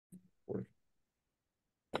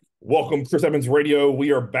Welcome, Chris Evans Radio.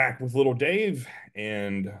 We are back with Little Dave,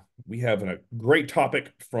 and we have a great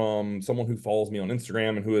topic from someone who follows me on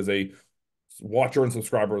Instagram and who is a watcher and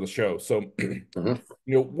subscriber of the show. So, Mhm.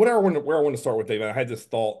 where I want to start with, Dave, and I had this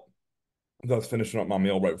thought as I was finishing up my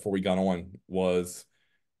meal right before we got on, was,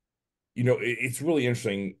 it's really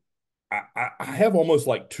interesting. I have almost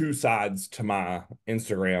like two sides to my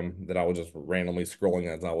Instagram that I was just randomly scrolling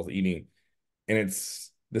as I was eating, and it's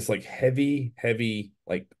this like heavy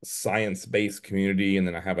like science-based community, and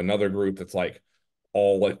then I have another group that's like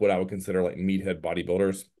all like what I would consider like meathead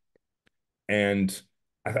bodybuilders. And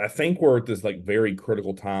I think we're at this like very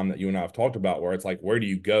critical time that you and I have talked about, where it's like, where do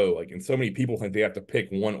you go? Like, and so many people think they have to pick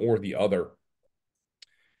one or the other.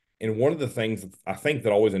 And one of the things that I think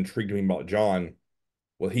that always intrigued me about John,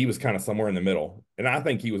 well, he was kind of somewhere in the middle. And I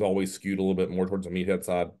think he was always skewed a little bit more towards the meathead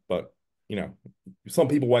side. But, you know, some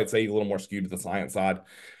people might say he's a little more skewed to the science side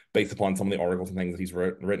based upon some of the articles and things that he's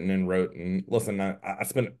written and wrote. And listen, I got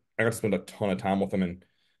to spend a ton of time with him. And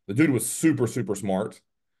the dude was super smart.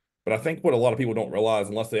 But I think what a lot of people don't realize,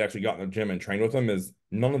 unless they actually got in the gym and trained with him, is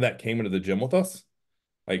none of that came into the gym with us.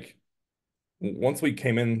 Like, once we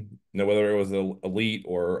came in, whether it was a Elite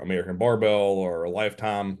or American Barbell or a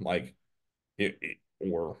Lifetime, like it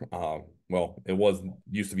or well, it was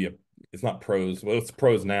used to be it's not pros. Well, it's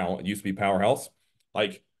pros now. It used to be Powerhouse.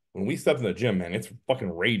 Like, when we stepped in the gym, man, it's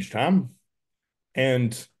fucking rage time.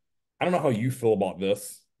 And I don't know how you feel about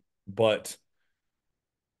this, but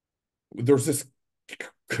there's this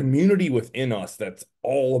community within us that's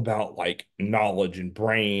all about like knowledge and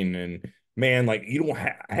brain. And man, like, you don't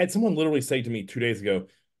I had someone literally say to me 2 days ago,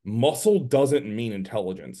 muscle doesn't mean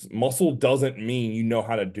intelligence. Muscle doesn't mean you know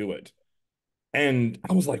how to do it. And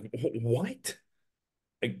I was like, what?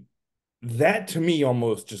 Like, that to me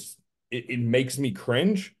almost just it makes me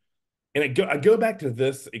cringe. And I go back to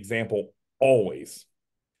this example always.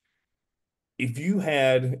 If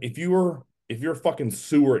your fucking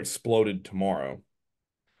sewer exploded tomorrow,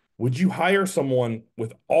 would you hire someone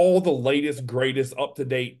with all the latest, greatest,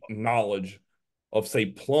 up-to-date knowledge of, say,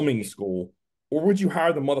 plumbing school, or would you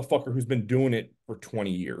hire the motherfucker who's been doing it for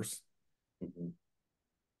 20 years?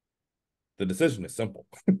 The decision is simple.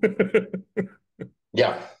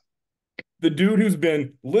 Yeah. The dude who's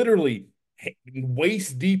been literally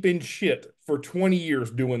waist deep in shit for 20 years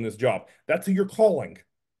doing this job. That's who you're calling.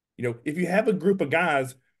 If you have a group of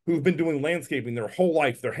guys who've been doing landscaping their whole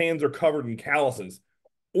life, their hands are covered in calluses,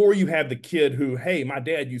 or you have the kid who, hey, my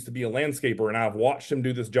dad used to be a landscaper and I've watched him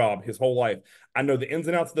do this job his whole life. I know the ins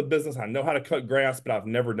and outs of the business. I know how to cut grass, but I've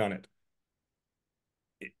never done it.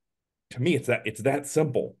 To me, it's that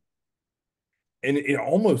simple. And it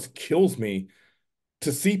almost kills me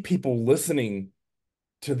to see people listening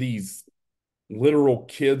to these literal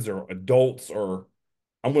kids or adults, or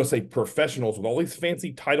I'm going to say professionals with all these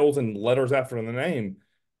fancy titles and letters after the name,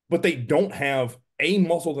 but they don't have a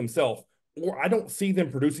muscle themselves, or I don't see them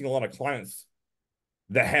producing a lot of clients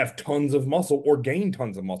that have tons of muscle or gain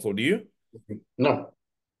tons of muscle. Do you? No.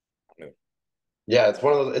 Yeah, it's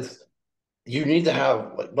one of those. It's you need to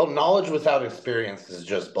have like, well, knowledge without experience is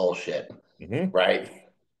just bullshit, Mm-hmm. right?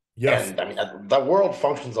 Yes. And I mean, the world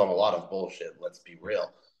functions on a lot of bullshit. Let's be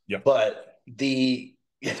real. Yeah. But the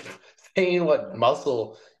saying what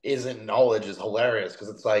muscle isn't knowledge is hilarious because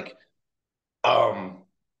it's like, um,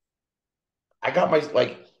 I got my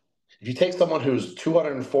like, if you take someone who's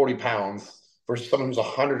 240 pounds versus someone who's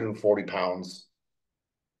 140 pounds,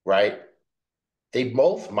 right? They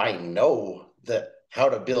both might know that how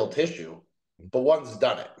to build tissue, but one's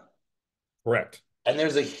done it. Correct. And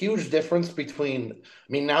there's a huge difference between, I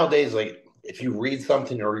mean, nowadays, like if you read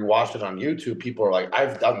something or you watch it on YouTube, people are like,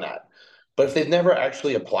 I've done that. But if they've never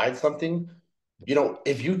actually applied something,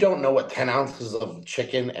 if you don't know what 10 ounces of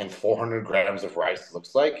chicken and 400 grams of rice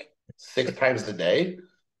looks like 6 times a day,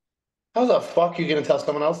 how the fuck are you going to tell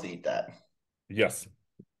someone else to eat that? Yes.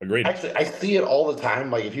 Agreed. Actually, I see it all the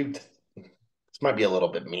time. Like, if you this might be a little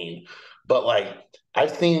bit mean, but like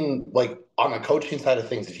I've seen like on the coaching side of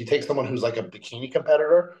things, if you take someone who's like a bikini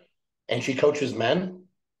competitor and she coaches men,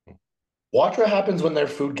 watch what happens when their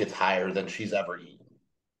food gets higher than she's ever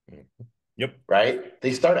eaten. Yep. Right?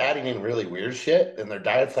 They start adding in really weird shit and their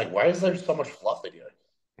diet's like, why is there so much fluff in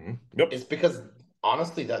here? Yep. It's because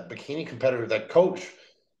honestly, that bikini competitor, that coach,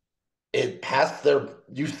 it passed their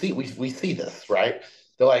you see we see this, right?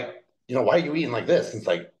 They're like, why are you eating like this? And it's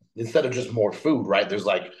like instead of just more food, right? There's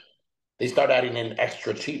like they start adding in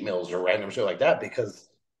extra cheat meals or random shit like that because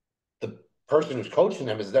the person who's coaching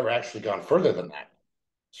them has never actually gone further than that.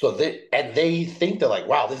 So they think they're like,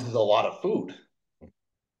 wow, this is a lot of food.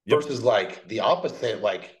 Yep. Versus like the opposite,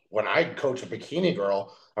 like when I coach a bikini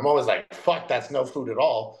girl, I'm always like, fuck, that's no food at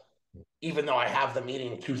all. even though I have them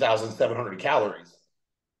eating 2,700 calories.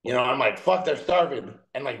 You Right. know, I'm like, fuck, they're starving.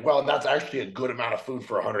 And like, well, that's actually a good amount of food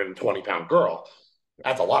for a 120-pound girl.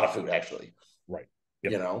 That's a lot of food, actually, Right.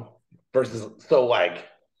 you Yep. know, versus, so like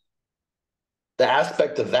the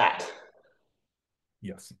aspect of that.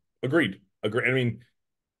 Yes. Agreed. Agree. I mean,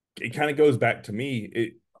 it kind of goes back to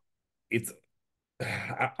me. It's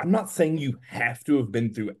I'm not saying you have to have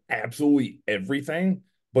been through absolutely everything,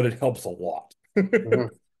 but it helps a lot. Mm-hmm.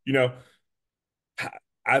 You know,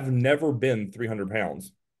 I've never been 300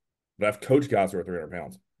 pounds, but I've coached guys who are 300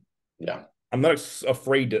 pounds. Yeah. I'm not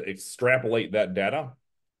afraid to extrapolate that data,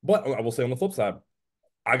 but I will say on the flip side,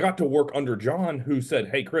 I got to work under John, who said,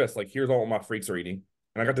 "Hey, Chris, like here's all my freaks are eating,"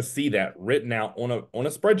 and I got to see that written out on a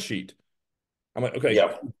spreadsheet. I'm like, okay,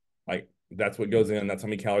 Yeah. cool. Like that's what goes in. That's how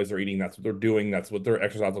many calories they're eating. That's what they're doing. That's what their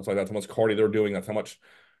exercise looks like. That's how much cardio they're doing. That's how much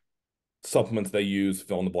supplements they use.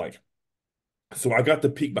 Fill in the blank. So I got to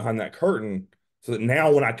peek behind that curtain, so that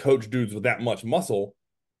now when I coach dudes with that much muscle,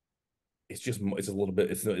 it's a little bit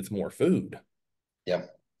it's more food. Yeah.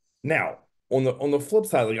 Now on the flip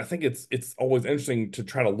side, like I think it's always interesting to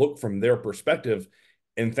try to look from their perspective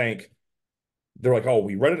and think they're like, oh,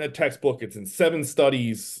 we read it in a textbook. It's in 7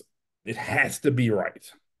 studies. It has to be right.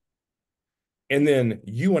 And then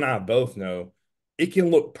you and I both know it can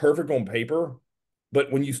look perfect on paper,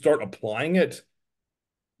 but when you start applying it,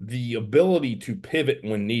 the ability to pivot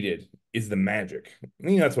when needed is the magic. I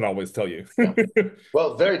mean, that's what I always tell you. Yeah.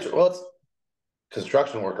 Well, very true. Well, it's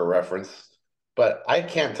construction worker reference, but I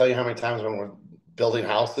can't tell you how many times when we're building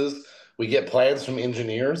houses, we get plans from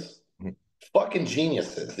engineers, fucking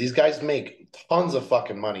geniuses. These guys make tons of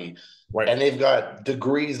fucking money Right. and they've got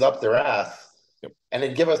degrees up their ass Yep. and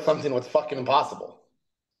they give us something that's fucking impossible.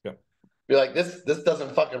 Yep. Be like, this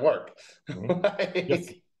doesn't fucking work. Mhm. Yes.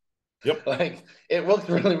 like, Yep. like it looks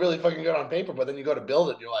really, really fucking good on paper, but then you go to build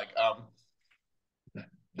it, and you're like,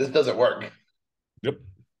 this doesn't work. Yep.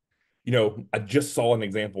 You know, I just saw an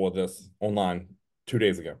example of this online 2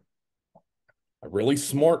 days ago. A really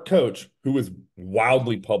smart coach who is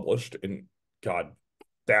wildly published and God,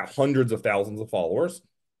 that hundreds of thousands of followers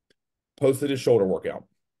posted his shoulder workout.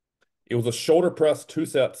 It was a shoulder press, 2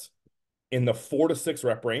 sets in the 4 to 6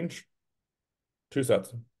 rep range, 2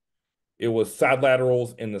 sets. It was side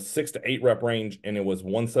laterals in the 6 to 8 rep range, and it was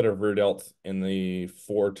 1 set of rear delts in the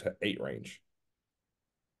 4 to 8 range.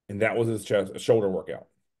 And that was his chest shoulder workout.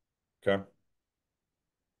 Okay.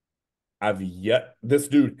 This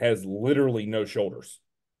dude has literally no shoulders.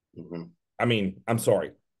 Mm-hmm. I mean, I'm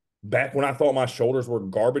sorry. Back when I thought my shoulders were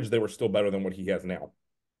garbage, they were still better than what he has now.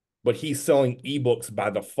 But he's selling ebooks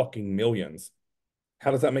by the fucking millions.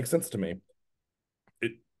 How does that make sense to me?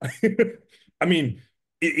 It, I mean,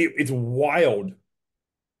 it's wild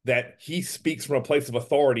that he speaks from a place of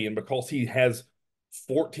authority, and because he has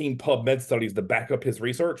 14 PubMed studies to back up his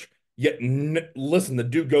research, yet listen, the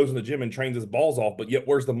dude goes in the gym and trains his balls off, but yet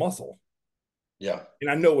where's the muscle? Yeah. And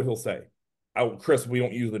I know what he'll say. Oh, Chris, we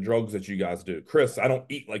don't use the drugs that you guys do. Chris, I don't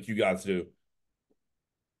eat like you guys do.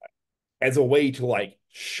 As a way to like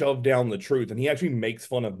shove down the truth. And he actually makes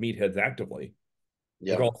fun of meatheads actively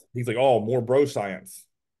Yeah. because he's like, oh, more bro science.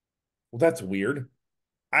 Well, that's weird.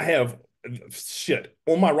 I have shit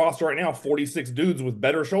on my roster right now, 46 dudes with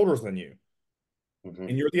better shoulders than you. And Mm-hmm.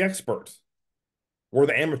 you're the experts. We're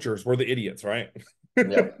the amateurs. We're the idiots, right?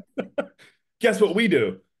 Yeah. Guess what we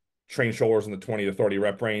do? Train shoulders in the 20 to 30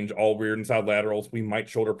 rep range, all rear and side laterals. We might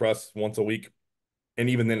shoulder press once a week. And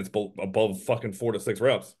even then, it's above fucking 4 to 6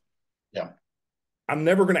 reps. Yeah. I'm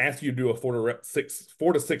never going to ask you to do a 4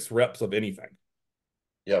 to 6 reps of anything.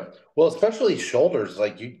 Yeah. Well, especially shoulders,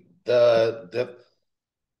 like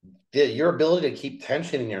your ability to keep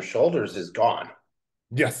tension in your shoulders is gone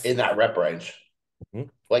Yes. in that rep range. Mhm. Yeah.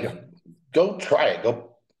 Like, go try it.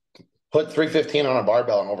 Go put 315 on a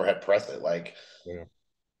barbell and overhead press it. Like, Yeah.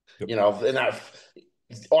 Yep. in that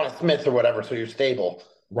on a Smith or whatever, so you're stable.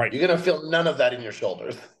 Right. You're gonna feel none of that in your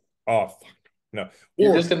shoulders. Oh, fuck. No.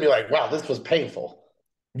 You're Or just gonna be like, wow, this was painful.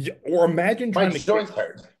 yeah, or imagine My trying to kick. joints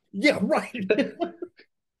hurt. Yeah, right.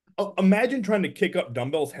 Imagine trying to kick up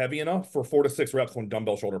dumbbells heavy enough for 4 to 6 reps on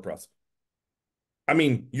dumbbell shoulder press. I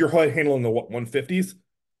mean, you're handling the what 150s.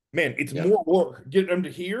 Man, it's Yeah. more work get them to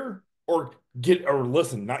here or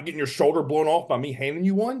listen, not getting your shoulder blown off by me handing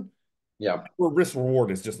you one. Yeah. Or risk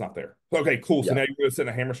reward is just not there. Okay, cool. So Yeah. now you're gonna sit in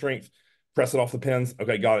a hammer strength, press it off the pins.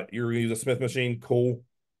 Okay, got it. You're gonna use a Smith machine. Cool.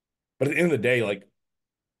 But at the end of the day, like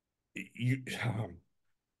you,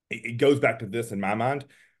 it goes back to this in my mind.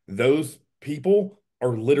 Those people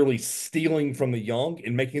are literally stealing from the young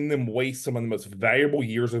and making them waste some of the most valuable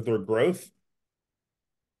years of their growth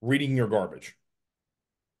reading your garbage.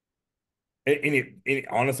 And it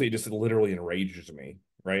honestly, it just literally enrages me,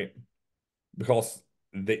 right? Because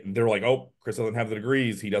they're like, oh, Chris doesn't have the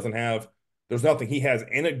degrees. He doesn't have, there's nothing. He has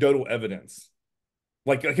anecdotal evidence.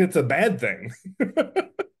 Like it's a bad thing.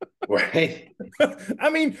 Right. I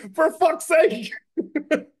mean, for fuck's sake.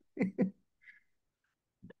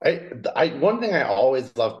 One thing I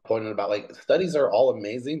always love pointing about, like studies are all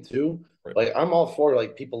amazing too. Right. Like I'm all for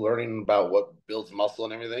like people learning about what builds muscle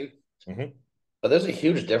and everything, Mhm. but there's a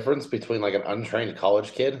huge difference between like an untrained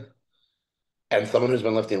college kid and someone who's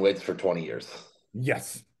been lifting weights for 20 years.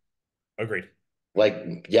 Yes, agreed.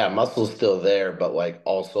 Like, yeah, muscle's still there, but like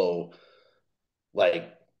also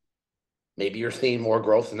like maybe you're seeing more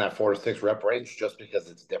growth in that 4 to 6 rep range just because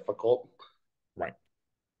it's difficult, Right.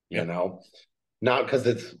 you Yeah. know, not because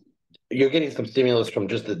it's you're getting some stimulus from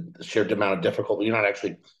just the sheer amount of difficulty. You're not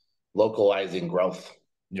actually localizing growth.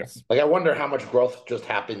 Yes. Like I wonder how much growth just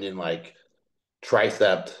happened in like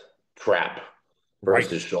tricep trap Right.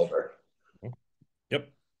 versus shoulder.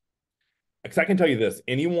 Yep. Because I can tell you this,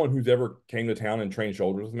 anyone who's ever came to town and trained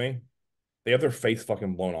shoulders with me, they have their face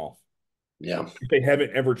fucking blown off. Yeah. If they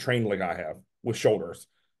haven't ever trained like I have with shoulders.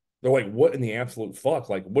 They're like, what in the absolute fuck?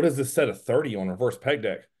 Like, what is this set of 30 on reverse peg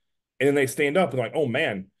deck? And then they stand up and like, oh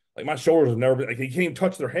man, like my shoulders have never been, like, they can't even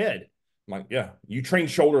touch their head. I'm like, yeah, you trained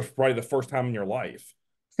shoulders probably the first time in your life.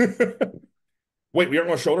 Wait, we aren't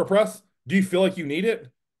going to shoulder press? Do you feel like you need it?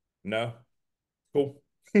 No. Cool.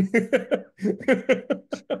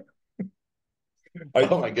 I,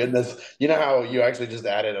 Oh my goodness. You know how you actually just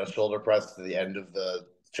added a shoulder press to the end of the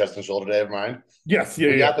chest and shoulder day of mine? yes, yeah,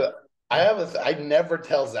 We yeah. got the I never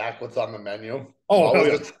tell Zach what's on the menu. I'm Oh, hell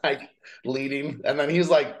always yeah. just like leading. And then he's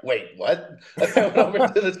like, wait, what? And I went over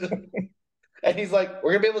to the and he's like,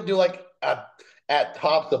 we're gonna be able to do like at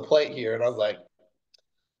tops the plate here. And I was like,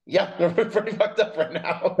 yeah, we're pretty fucked up right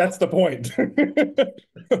now. That's the point.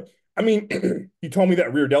 I mean, you told me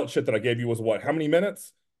that rear delt shit that I gave you was what? How many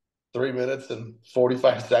minutes? 3 minutes and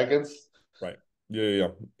 45 seconds Right. Yeah, yeah, yeah.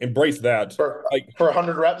 Embrace that. Like, for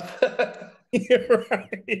 100 reps. yeah,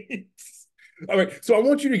 right. All right. So I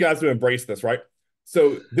want you guys to embrace this, right?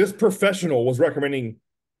 So this professional was recommending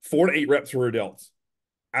 4 to 8 reps for rear delts.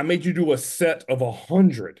 I made you do a set of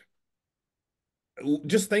 100.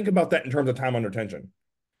 Just think about that in terms of time under tension.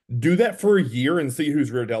 Do that for a year and see whose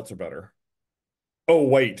rear delts are better. Oh,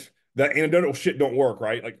 wait. That anecdotal shit don't work,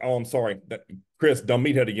 right? Like, oh, I'm sorry. That Chris, dumb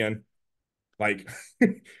meathead again. Like,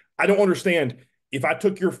 I don't understand. If I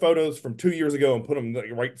took your photos from 2 years ago and put them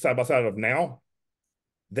right side by side of now,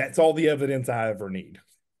 that's all the evidence I ever need.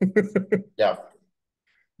 Yeah.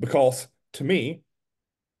 Because to me,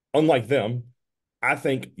 unlike them, I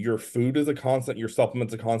think your food is a constant, your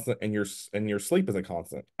supplements a constant, and your sleep is a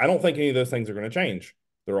constant. I don't think any of those things are going to change.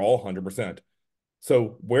 They're all 100%.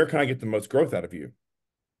 So where can I get the most growth out of you,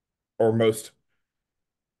 or most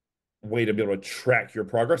way to be able to track your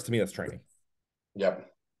progress? To me, that's training. Yep.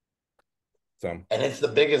 So, And it's the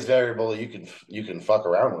biggest variable you can fuck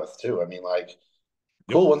around with too. I mean, like, yep,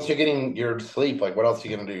 cool. Once you're getting your sleep, like, what else are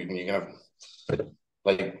you gonna do? You're gonna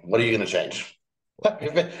like, what are you gonna change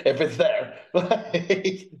if it's there?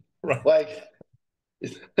 right. Like,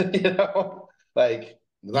 like,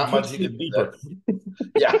 You not could much you sleep can do there.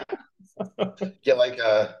 deeper. Yeah, get like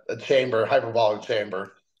a chamber, hyperbolic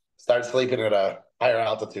chamber. Start sleeping at a higher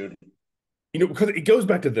altitude. Because it goes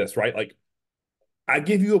back to this, right? Like I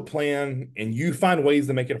give you a plan and you find ways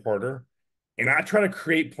to make it harder. And I try to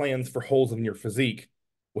create plans for holes in your physique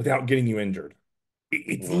without getting you injured.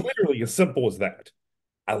 It's Mhm. literally as simple as that.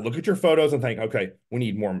 I look at your photos and think, okay, we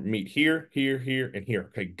need more meat here, here, here, and here.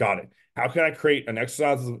 Okay, got it. How can I create an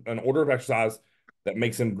order of exercise that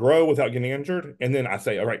makes him grow without getting injured? And then I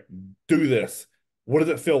say, all right, do this. What does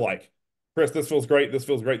it feel like? Chris, this feels great. This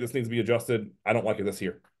feels great. This needs to be adjusted. I don't like it this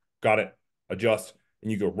here. Got it. Adjust.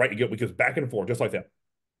 And you go right, it goes back and forth, just like that.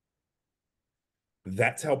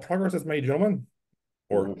 That's how progress is made, gentlemen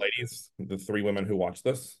or Mhm. ladies, the 3 women who watch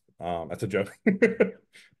this. That's a joke.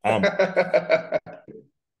 um,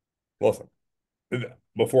 listen,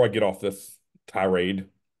 before I get off this tirade,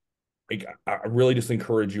 I really just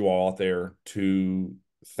encourage you all out there to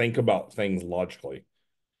think about things logically.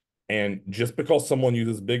 And just because someone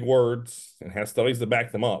uses big words and has studies to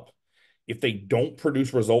back them up, if they don't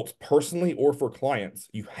produce results personally or for clients,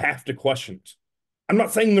 you have to question it. I'm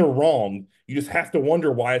not saying they're wrong. You just have to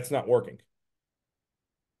wonder why it's not working.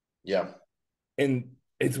 Yeah. And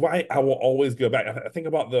it's why I will always go back. I think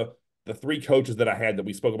about the 3 coaches that I had that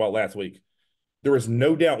we spoke about last week. There is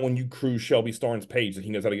no doubt when you cruise Shelby Starnes' page that he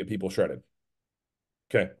knows how to get people shredded.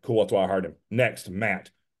 Okay, cool. That's why I hired him. Next,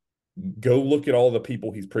 Matt. Go look at all the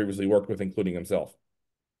people he's previously worked with, including himself.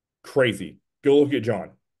 Crazy. Go look at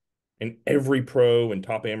John. And every pro and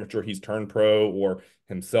top amateur he's turned pro or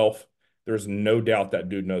himself, there's no doubt that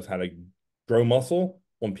dude knows how to grow muscle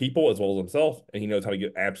on people as well as himself, and he knows how to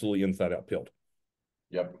get absolutely inside out peeled.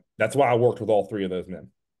 Yep. That's why I worked with all three of those men.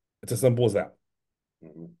 It's as simple as that.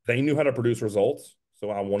 Mhm. They knew how to produce results, so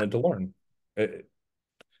I wanted to learn.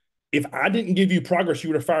 If I didn't give you progress, you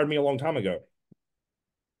would have fired me a long time ago.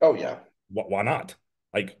 Oh yeah. Why not?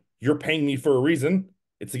 Like, you're paying me for a reason.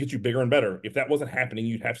 It's to get you bigger and better. If that wasn't happening,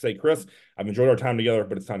 you'd have to say, Chris, I've enjoyed our time together,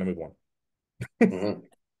 but it's time to move on. Hmm.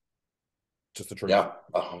 Just the truth. Yeah.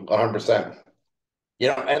 100%.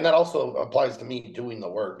 And that also applies to me doing the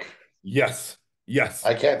work. Yes. Yes.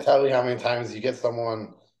 I can't tell you how many times you get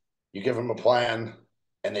someone, you give them a plan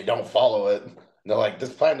and they don't follow it. And they're like,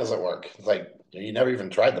 this plan doesn't work. It's like, you never even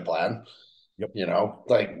tried the plan. Yep.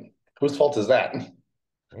 Like, whose fault is that?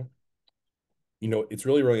 It's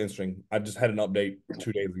really, really interesting. I just had an update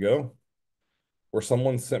 2 days ago where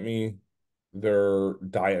someone sent me their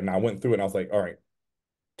diet and I went through it and I was like, all right,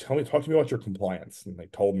 talk to me about your compliance. And they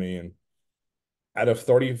told me, and out of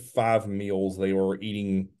 35 meals, they were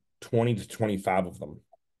eating 20 to 25 of them,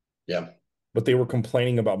 Yeah. but they were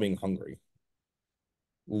complaining about being hungry.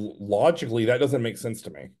 Logically, that doesn't make sense to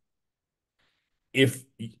me.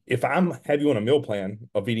 If I'm have you on a meal plan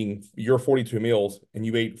of eating your 42 meals and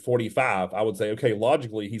you ate 45, I would say, okay,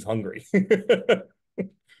 logically, he's hungry.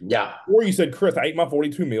 Yeah. Or you said, Chris, I ate my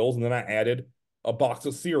 42 meals and then I added a box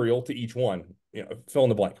of cereal to each one, fill in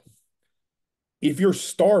the blank. If you're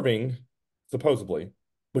starving, supposedly,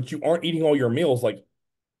 but you aren't eating all your meals, like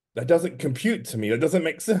that doesn't compute to me. That doesn't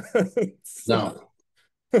make sense. No,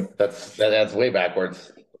 that's way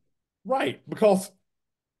backwards. Right. Because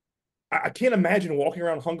I can't imagine walking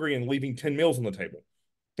around hungry and leaving 10 meals on the table.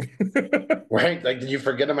 Right? Like, did you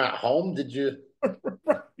forget them at home? Did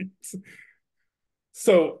Right.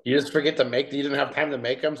 So, you just forget to make, you didn't have time to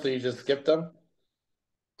make them, so you just skipped them?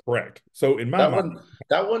 correct. So, in my That mind, one,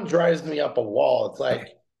 that one drives me up a wall. It's like,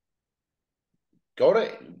 go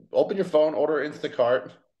to open your phone, order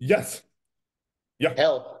Instacart. yes. Yeah.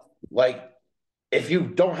 Hell, like if you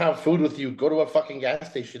don't have food with you, go to a fucking gas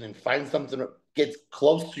station and find something that gets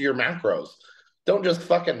close to your macros. Don't just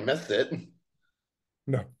fucking miss it.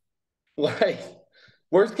 No. Like,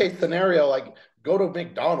 worst case scenario, like go to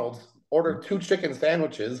McDonald's, order two chicken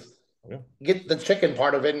sandwiches, Yeah. get the chicken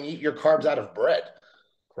part of it, and eat your carbs out of bread.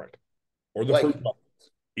 Correct. Or the fruit Like, box.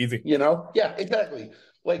 Easy. yeah, exactly.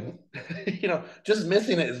 Like, Yeah. just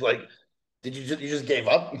missing it is like, did you just gave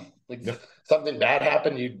up? Like Yeah. something bad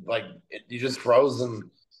happened, you just froze and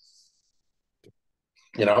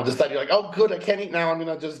decided you're like, oh, good, I can't eat now. I'm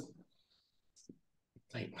gonna just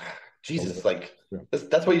like, Jesus, like Yeah.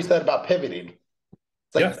 that's what you said about pivoting.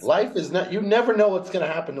 It's like Yes. life is not. You never know what's gonna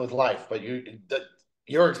happen with life, but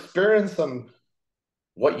your experience and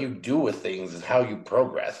what you do with things is how you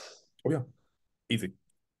progress. Oh, yeah. Easy.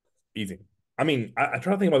 Easy. I mean, I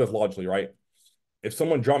try to think about this logically, right? If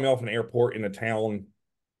someone dropped me off in an airport in a town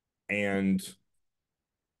and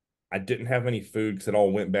I didn't have any food because it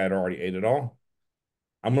all went bad, I already ate it all,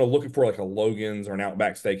 I'm going to look for like a Logan's or an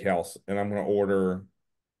Outback Steakhouse and I'm going to order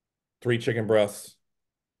three chicken breasts,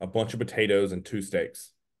 a bunch of potatoes, and two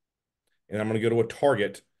steaks. And I'm going to go to a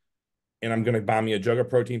Target and I'm going to buy me a jug of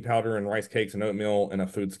protein powder and rice cakes and oatmeal and a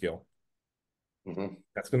food scale. Hmm.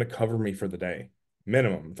 That's going to cover me for the day,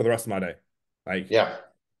 minimum for the rest of my day. Like Yeah,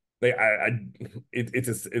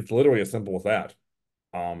 it's literally as simple as that.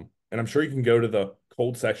 And I'm sure you can go to the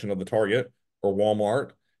cold section of the Target or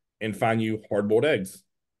Walmart and find you hard-boiled eggs.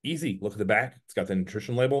 Easy. Look at the back. It's got the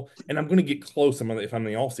nutrition label, and I'm going to get close if I'm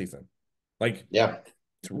in the off season. Like yeah,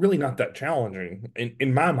 it's really not that challenging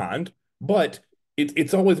in my mind, but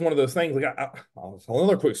it's always one of those things. Like I'll tell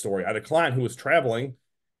another quick story. I had a client who was traveling,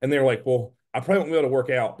 and they were like, "Well, I probably won't be able to work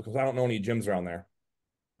out because I don't know any gyms around there."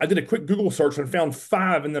 I did a quick Google search and found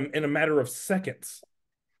five in a matter of seconds.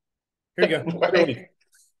 Here you go. right. Literally.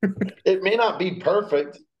 It may not be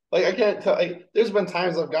perfect. Like I can't tell. Like, there's been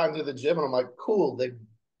times I've gotten to the gym and I'm like, cool. The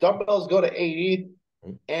dumbbells go to 80,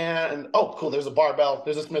 and oh, cool. There's a barbell.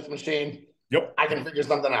 There's a Smith machine. Yep. I can figure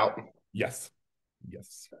something out. Yes.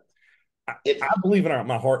 Yes. I It. believe in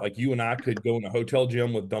my heart, like you and I could go in a hotel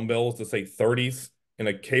gym with dumbbells to say 30s and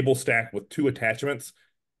a cable stack with two attachments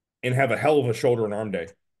and have a hell of a shoulder and arm day.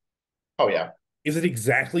 Oh yeah. Is it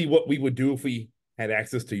exactly what we would do if we had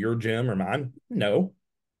access to your gym or mine? No,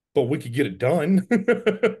 but we could get it done.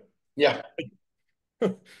 Yeah.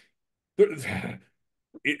 There's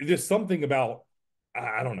just something about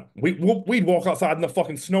I don't know. We'd walk outside in the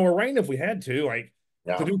fucking snow or rain if we had to, like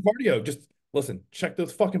to Yeah. do cardio. Just listen, check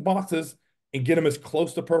those fucking boxes and get them as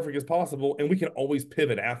close to perfect as possible, and we can always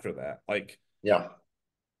pivot after that. Like Yeah.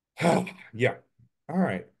 Yeah. All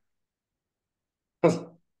right.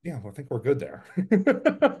 Yeah, well, I think we're good there.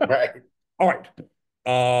 Right. All right.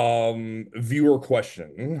 Viewer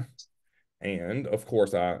question. And of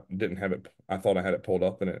course, I didn't have it. I thought I had it pulled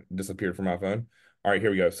up and it disappeared from my phone. All right,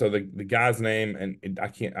 here we go. So the guy's name, and I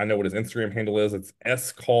can't, I know what his Instagram handle is. It's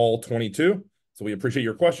scall22. So we appreciate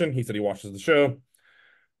your question. He said he watches the show.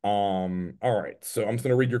 All right. So I'm just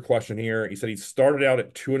gonna read your question here. He said he started out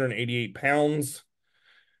at 288 pounds,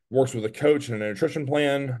 works with a coach and a nutrition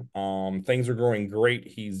plan. Things are growing great.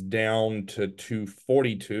 He's down to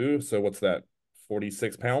 242. So what's that?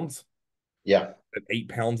 46 pounds? Yeah, 8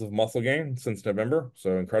 pounds of muscle gain since November.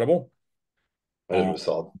 So incredible. that Uh, is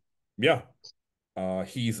solid. yeah.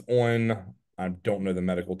 He's on, I don't know the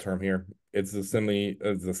medical term here. It's the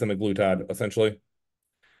semaglutide essentially.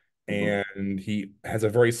 Mhm. And he has a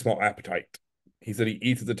very small appetite. He said he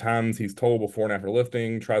eats at the times he's told before and after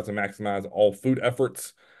lifting, tries to maximize all food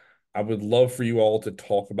efforts. I would love for you all to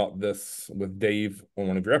talk about this with Dave on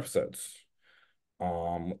one of your episodes.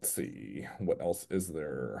 Let's see, what else is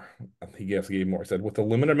there? I think he gave more. He said, with the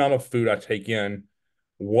limited amount of food I take in,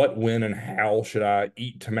 what, when, and how should I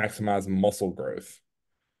eat to maximize muscle growth?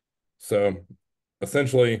 So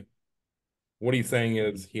essentially, what he's saying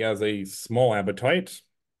is he has a small appetite.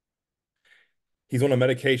 He's on a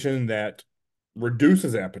medication that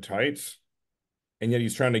reduces appetite, and yet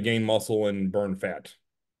he's trying to gain muscle and burn fat.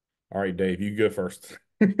 All right, Dave, you go first.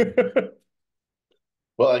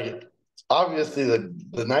 Well, like, obviously,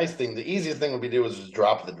 the nice thing, the easiest thing would be to do is just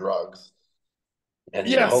drop the drugs, and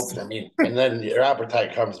you Yes. hope. I mean, and then your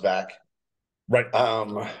appetite comes back. Right.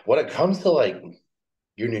 When it comes to like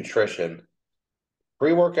your nutrition,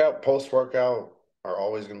 pre-workout, post-workout are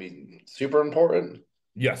always going to be super important.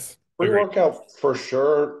 Yes. Agreed. Pre-workout for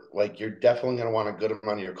sure, like you're definitely going to want a good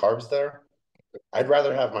amount of your carbs there. I'd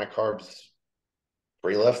rather have my carbs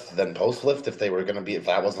pre-lift than post-lift if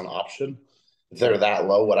that was an option. If they're Right. that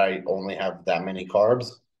low, would I only have that many carbs?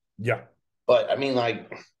 Yeah. But I mean,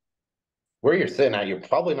 like where you're sitting at, you're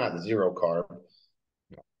probably not zero carb,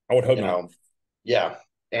 I would hope you not. know. Yeah.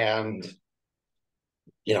 And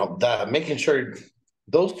the making sure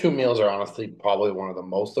those two meals are honestly probably one of the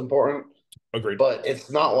most important, Agreed. but it's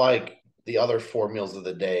not like the other four meals of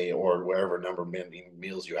the day or whatever number of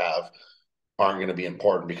meals you have aren't going to be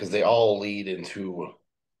important because they all lead into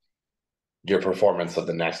your performance of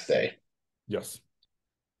the next day. Yes.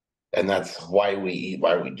 And that's why we eat,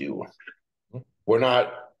 why we do. We're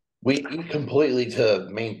not, we eat completely to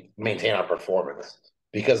maintain our performance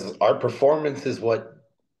because our performance is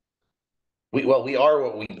we are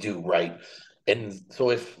what we do, right? And so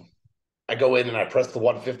if I go in and I press the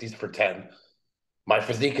 150s for 10, my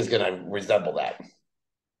physique is going to resemble that.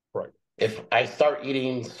 Right. If I start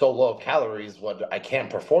eating so low of calories, what I can't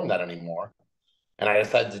perform that anymore, and I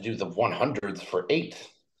decide to do the 100s for 8,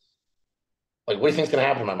 like what do you think is going to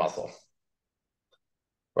happen to my muscle?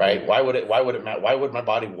 Right. Right? Why would it matter? Why would my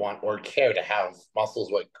body want or care to have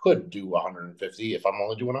muscles what could do 150 if I'm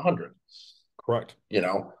only doing 100? Correct.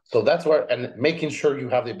 So that's where, and making sure you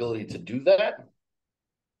have the ability to do that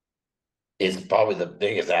is probably the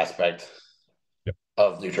biggest aspect Yep.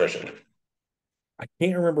 of nutrition. I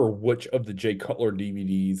can't remember which of the Jay Cutler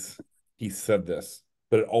DVDs he said this,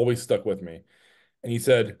 but it always stuck with me. And he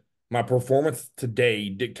said, my performance today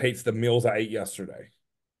dictates the meals I ate yesterday.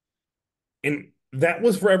 And that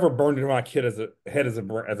was forever burned into my kid as a head as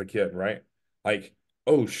a kid, right? Like,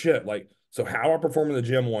 oh shit, like so how I perform in the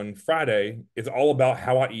gym on Friday is all about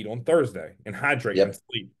how I eat on Thursday and hydrate and Yep.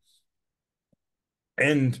 sleep.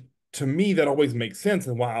 And to me, that always makes sense,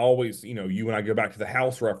 and why I always, you and I go back to the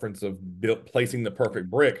house reference of placing the perfect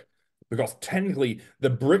brick, because technically the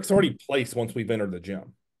brick's already placed once we've entered the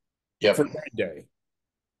gym for Yep. that day.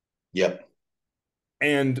 Yep.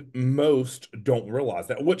 And most don't realize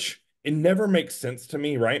that, which it never makes sense to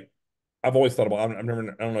me, right? I've always thought about, I've never,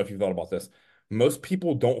 I don't know if you've thought about this. Most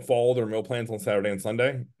people don't follow their meal plans on Saturday and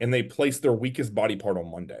Sunday, and they place their weakest body part on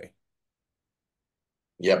Monday.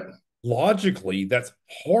 Yep. Logically, that's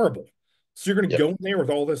horrible. So you're going to go Yep. in there with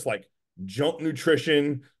all this like junk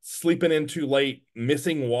nutrition, sleeping in too late,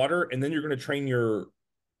 missing water, and then you're going to train your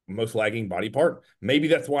most lagging body part. Maybe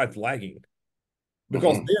that's why it's lagging.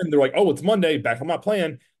 Because Mm-hmm. then they're like, oh, it's Monday, back on my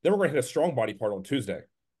plan. Then we're going to hit a strong body part on Tuesday.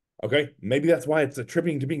 Okay. Maybe that's why it's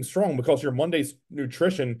attributing to being strong because your Monday's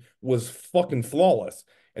nutrition was fucking flawless.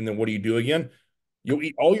 And then what do you do again? You'll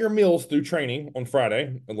eat all your meals through training on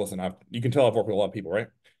Friday. And listen, you can tell I've worked with a lot of people, right?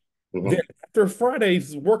 Then Mm-hmm. after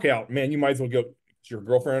Friday's workout, man, you might as well go. Your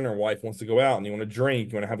girlfriend or wife wants to go out and you want to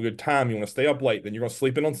drink, you want to have a good time, you want to stay up late, then you're going to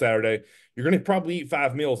sleep in on Saturday. You're going to probably eat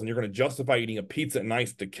 5 meals and you're going to justify eating a pizza at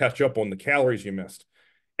night to catch up on the calories you missed.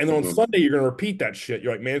 And then on Hmm. Sunday, you're going to repeat that shit.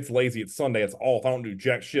 You're like, man, it's lazy. It's Sunday. It's off. I don't do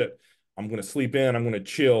jack shit. I'm going to sleep in. I'm going to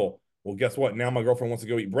chill. Well, guess what? Now my girlfriend wants to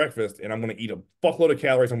go eat breakfast, and I'm going to eat a fuckload of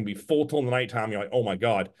calories. I'm going to be full till the nighttime. You're like, oh my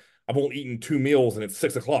God, I've only eaten 2 meals and it's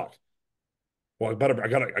 6 o'clock. Well, I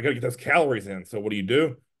gotta get those calories in. So what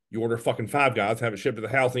do? You order fucking Five Guys, have it shipped to the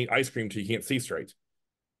house, and eat ice cream till you can't see straight.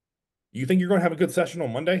 You think you're going to have a good session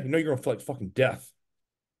on Monday? You know you're going to feel like fucking death.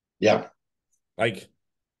 Yeah. Like,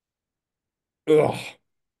 ugh.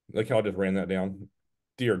 Like how I just ran that down.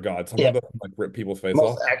 Dear God, Yeah. sometimes I like rip people's face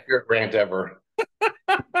Most off. accurate rant ever.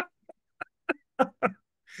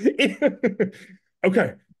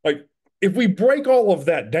 Okay, like if we break all of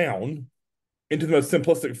that down into the most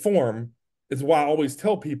simplistic form, is why I always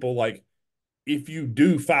tell people like if you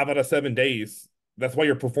do 5 out of 7 days, that's why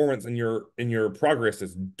your performance and your progress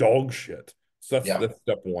is dog shit. So that's Yeah. that's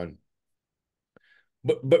step one.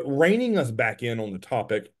 But reining us back in on the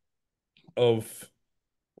topic of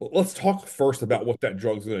let's talk first about what that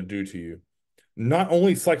drug's going to do to you. Not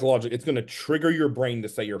only psychologically, it's going to trigger your brain to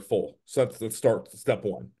say you're full. So that's the start, step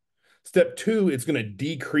one. Step two, it's going to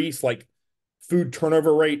decrease like food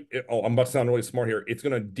turnover rate. I'm about to sound really smart here. It's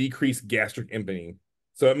going to decrease gastric emptying.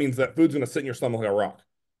 So that means that food's going to sit in your stomach like a rock.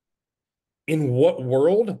 In what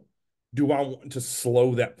world do I want to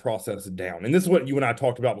slow that process down? And this is what you and I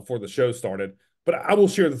talked about before the show started. But I will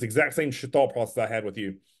share this exact same thought process I had with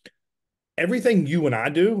you. Everything you and I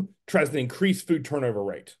do tries to increase food turnover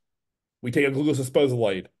rate. We take a glucose disposal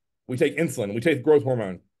aid. We take insulin. We take growth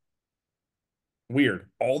hormone. Weird.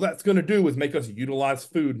 All that's going to do is make us utilize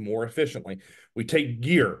food more efficiently. We take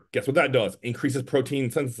gear. Guess what that does? Increases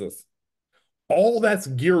protein synthesis. All that's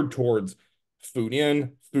geared towards food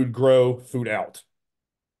in, food grow, food out.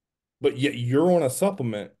 But yet you're on a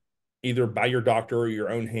supplement, either by your doctor or your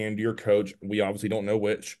own hand, your coach. We obviously don't know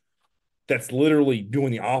which. That's literally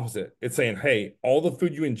doing the opposite. It's saying, hey, all the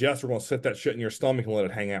food you ingest, we're going to set that shit in your stomach and let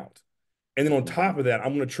it hang out. And then on Mhm. top of that,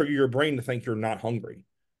 I'm going to trigger your brain to think you're not hungry.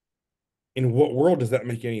 In what world does that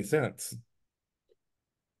make any sense?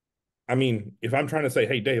 I mean, if I'm trying to say,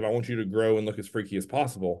 hey, Dave, I want you to grow and look as freaky as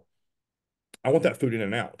possible, I want that food in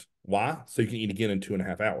and out. Why? So you can eat again in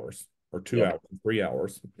 2.5 hours or two Yep. hours, 3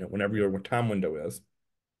 hours, whenever your time window is.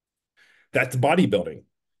 That's bodybuilding.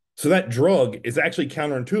 So that drug is actually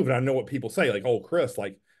counterintuitive. And I know what people say, like, oh, Chris,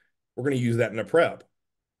 like, we're going to use that in a prep.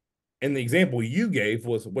 And the example you gave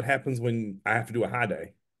was what happens when I have to do a high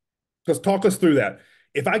day. Just talk us through that.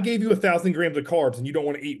 If I gave you 1,000 grams of carbs and you don't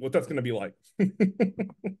want to eat, what that's going to be like?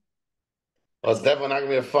 Well, it's definitely not gonna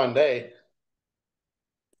be a fun day,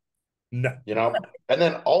 No. you know. And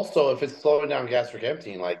then also, if it's slowing down gastric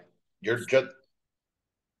emptying, like you're just,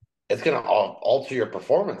 it's gonna alter your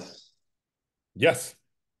performance. Yes.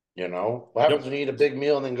 You know, what Yep. happens when you eat a big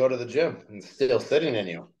meal and then go to the gym and it's still sitting in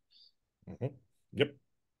you? Mhm. Yep.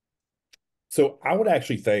 So I would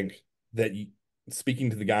actually think that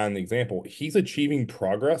speaking to the guy in the example, he's achieving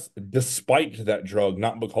progress despite that drug,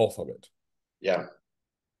 not because of it. Yeah,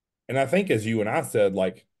 And I think, as you and I said,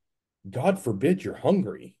 like, God forbid you're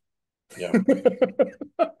hungry. yeah,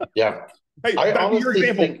 yeah. Hey, I back to your honestly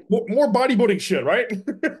example, think, more bodybuilding shit, right?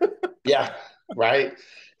 yeah, right.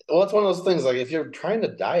 Well, it's one of those things. Like, if you're trying to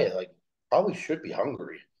diet, like, probably should be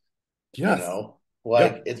hungry. You Yes. know, Yeah.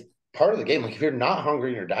 like it's part of the game. Like, if you're not hungry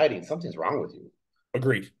and you're dieting, something's wrong with you.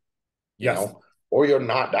 Agreed. You Yes. know, or you're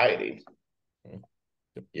not dieting.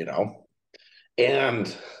 Yep. You know,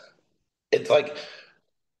 and it's like,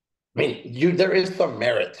 I mean, there is some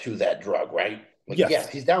merit to that drug, right? Like, Yes. yes,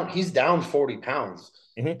 he's down 40 pounds,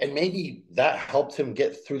 Mhm. and maybe that helped him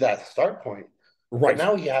get through that start point. But Right.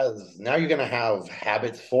 now you're gonna have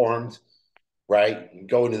habits formed, right?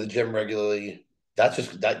 Going to the gym regularly. That's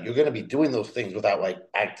just that you're gonna be doing those things without like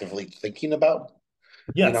actively thinking about.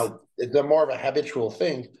 Yes. They're more of a habitual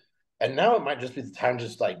thing. And now it might just be the time to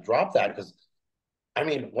just like drop that because I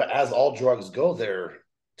mean, as all drugs go, they're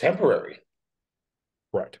temporary.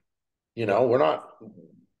 Right. Right.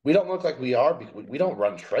 We don't look like we are because we don't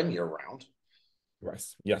run trend year round, Right.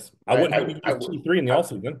 Yes. I right? wouldn't have you use T3 in the off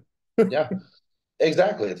season. Yeah,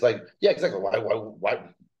 exactly. It's like, yeah, exactly.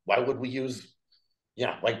 Why would we use,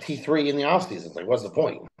 yeah, like T3 in the off season? It's like, what's the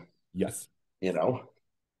point? Yes. You know,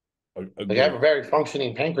 like I have Agreed. a very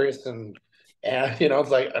functioning pancreas and it's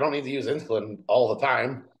like, I don't need to use insulin all the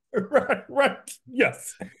time. Right. Right.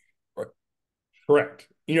 Yes. Correct.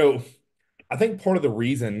 I think part of the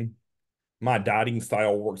reason my dieting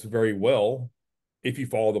style works very well, if you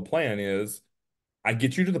follow the plan, is I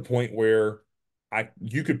get you to the point where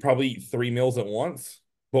you could probably eat 3 meals at once,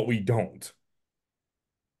 but we don't.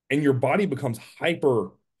 And your body becomes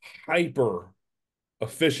hyper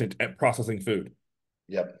efficient at processing food,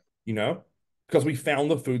 Yep. you know? because we found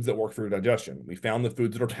the foods that work for your digestion. We found the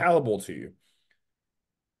foods that are palatable to you.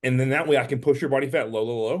 And then that way I can push your body fat low,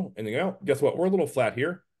 low, low. And then, guess what? We're a little flat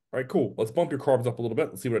here. All right, cool. Let's bump your carbs up a little bit.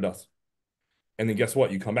 Let's see what it does. And then guess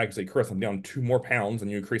what? You come back and say, Chris, I'm down 2 more pounds and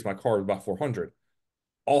you increase my carbs by 400.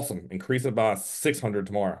 Awesome. Increase it by 600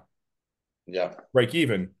 tomorrow. Yeah. Break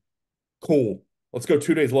even. Cool. Let's go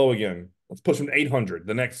 2 days low again. Let's push them to 800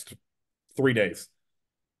 the next 3 days.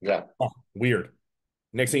 Yeah. Oh, weird.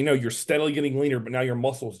 Next thing you know, you're steadily getting leaner, but now your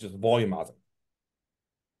muscles just volumizing.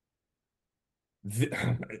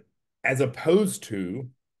 As opposed to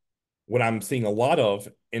what I'm seeing a lot of,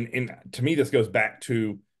 and to me, this goes back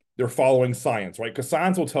to they're following science, right? Because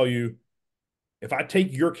science will tell you if I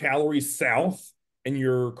take your calories south and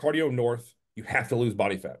your cardio north, you have to lose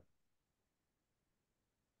body fat.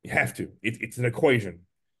 You have to. It's an equation.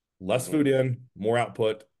 Less Mm-hmm. food in, more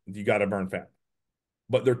output, you got to burn fat.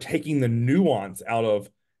 But they're taking the nuance out of,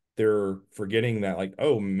 they're forgetting that, like,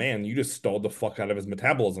 oh man, you just stalled the fuck out of his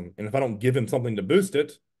metabolism. And if I don't give him something to boost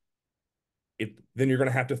it, then you're going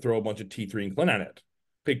to have to throw a bunch of T3 and Clen at it.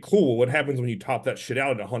 Okay, cool. What happens when you top that shit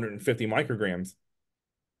out at 150 micrograms?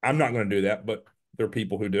 I'm not going to do that, but there are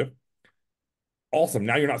people who do. Awesome.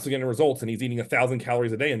 Now you're not still getting results, and he's eating 1,000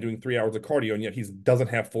 calories a day and doing 3 hours of cardio, and yet he doesn't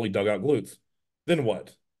have fully dug out glutes. Then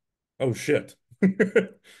what? Oh shit.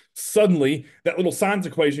 Suddenly, that little science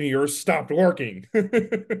equation of yours stopped working.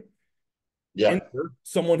 Yeah. Enter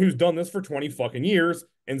someone who's done this for 20 fucking years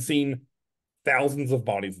and seen thousands of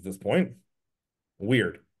bodies at this point.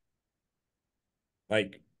 Weird.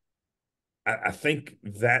 Like, I think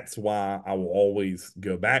that's why I will always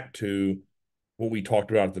go back to what we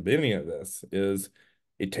talked about at the beginning of this is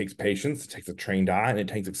it takes patience, it takes a trained eye, and it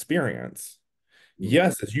takes experience. Mm-hmm.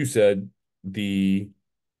 Yes, as you said, the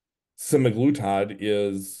semaglutide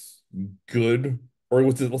is good, or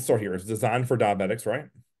let's start here. It's designed for diabetics, right?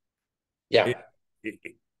 Yeah. It,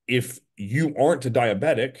 if you aren't a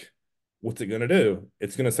diabetic, what's it going to do?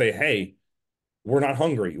 It's going to say, hey, we're not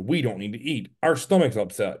hungry. We don't need to eat. Our stomach's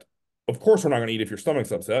upset. Of course, we're not going to eat if your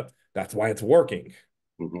stomach's upset. That's why it's working.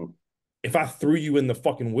 Mm-hmm. If I threw you in the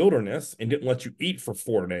fucking wilderness and didn't let you eat for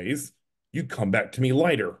 4 days, you'd come back to me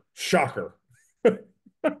lighter. Shocker.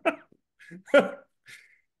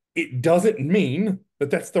 It doesn't mean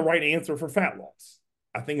that that's the right answer for fat loss.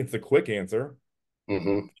 I think it's the quick answer.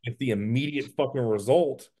 Mm-hmm. It's the immediate fucking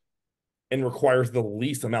result and requires the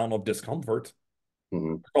least amount of discomfort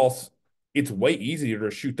Mm-hmm. because it's way easier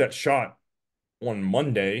to shoot that shot on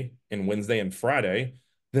Monday and Wednesday and Friday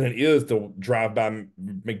than it is to drive by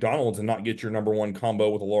McDonald's and not get your number one combo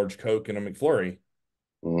with a large Coke and a McFlurry,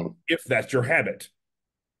 Mm-hmm. if that's your habit.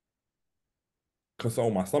 Because, oh,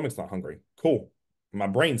 my stomach's not hungry. Cool. My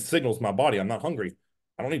brain signals my body I'm not hungry.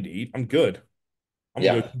 I don't need to eat. I'm good. I'm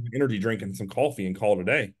going to Yeah. go get an energy drink and some coffee and call it a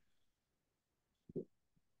day.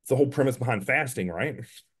 It's the whole premise behind fasting, right?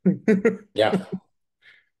 Yeah.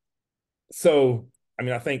 So, I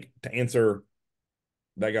mean, I think to answer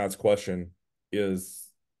that guy's question is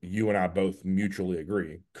you and I both mutually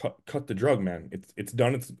agree. Cut the drug, man. It's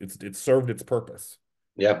done. It's served its purpose.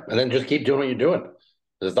 Yeah. And then just keep doing what you're doing.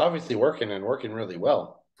 'Cause it's obviously working and working really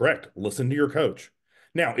well. Correct. Listen to your coach.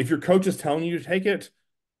 Now, if your coach is telling you to take it,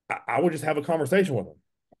 I would just have a conversation with him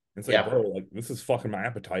and say, Yeah. bro, like this is fucking my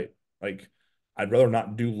appetite. Like, I'd rather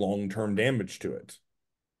not do long-term damage to it.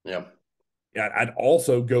 Yeah. Yeah, I'd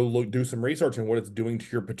also go do some research on what it's doing to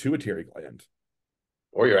your pituitary gland.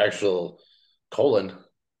 Or your actual colon.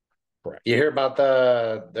 Correct. You hear about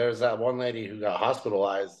there's that one lady who got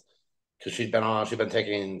hospitalized because she'd been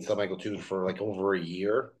taking semaglutide for like over a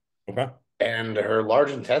year, Okay. and her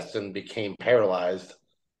large intestine became paralyzed.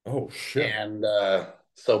 Oh shit. And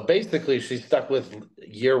so basically, she's stuck with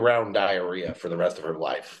year-round diarrhea for the rest of her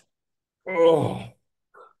life Oh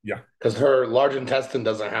yeah. because her large intestine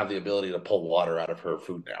doesn't have the ability to pull water out of her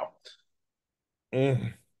food now.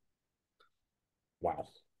 Mm. Wow.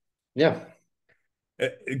 Yeah.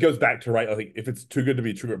 It goes back to right. Like if it's too good to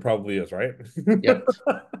be true, it probably is, right? Yep.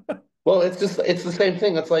 Well, it's the same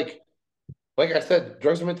thing. It's like I said,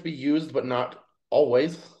 drugs are meant to be used, but not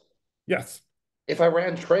always. Yes. If I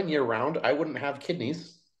ran tren year round, I wouldn't have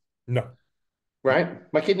kidneys, No.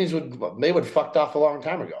 right? My kidneys would fucked off a long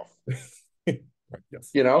time ago, Right. Yes.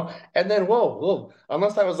 you know? And then whoa,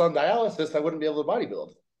 unless I was on dialysis, I wouldn't be able to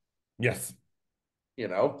bodybuild, Yes. you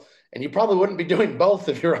know? And you probably wouldn't be doing both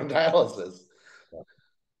if you're on dialysis,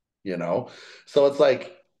 you know? So it's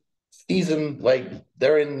like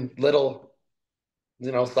they're in little,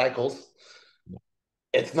 cycles.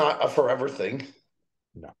 It's not a forever thing.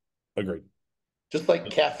 No. Agreed. Just like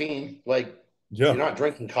caffeine, like you're Yeah. not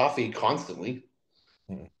drinking coffee constantly.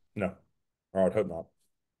 No. Or I would hope not.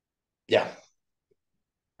 Yeah.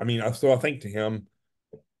 I mean, so I think to him,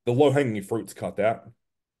 the low hanging fruits cut that.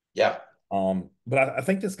 Yeah. But I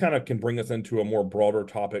think this kind of can bring us into a more broader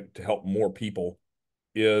topic to help more people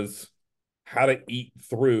is how to eat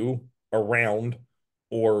through, around,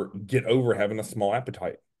 or get over having a small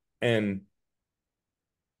appetite. And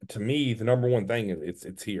to me, the number one thing is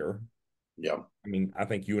it's here. Yeah. I mean, I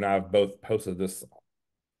think you and I have both posted this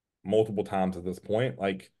multiple times at this point.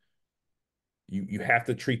 Like you have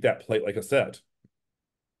to treat that plate like a set.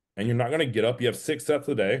 And you're not going to get up. You have 6 sets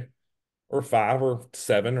a day, or 5 or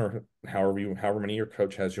 7, or however many your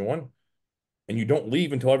coach has you on, and you don't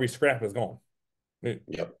leave until every scrap is gone. It,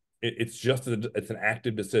 Yep. it's just it's an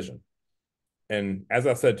active decision. And as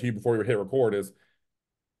I said to you before we hit record, is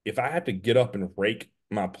if I have to get up and rake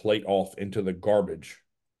my plate off into the garbage,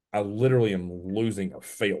 I literally am losing or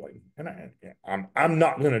failing, and I'm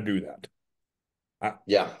not going to do that. I,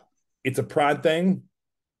 Yeah. it's a pride thing.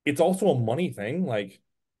 It's also a money thing. Like,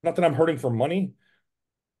 not that I'm hurting for money,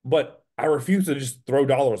 but I refuse to just throw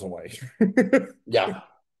dollars away. Yeah.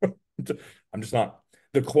 I'm just not.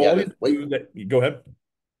 The Yeah. quality of the Wait, food that go ahead.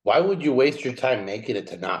 why would you waste your time making it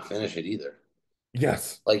to not finish it either?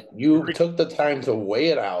 Yes. Like you Agreed. took the time to weigh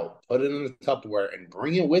it out, put it in the Tupperware, and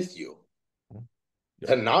bring it with you. Yep.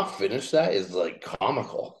 To not finish that is like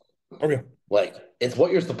comical. Okay. Like it's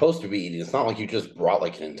what you're supposed to be eating. It's not like you just brought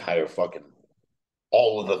like an entire fucking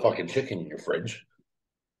all of the fucking chicken in your fridge,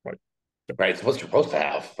 Right. Yep. right? It's what you're supposed to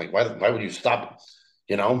have. Like why would you stop?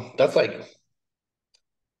 You know, that's like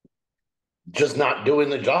just not doing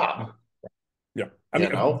the job. Yeah. I You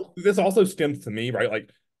mean, know? this also stems to me, right? Like,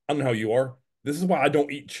 I don't know how you are. This is why I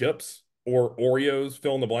don't eat chips or Oreos,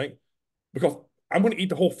 fill in the blank, because I'm going to eat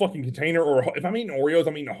the whole fucking container. Or if I'm eating Oreos,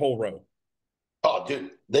 I'm eating a whole row. Oh,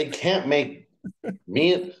 dude, they can't make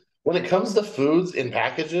me when it comes to foods in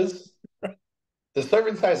packages. The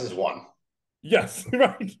serving size is one. Yes.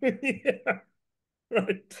 Right. Yeah.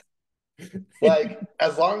 Right. Like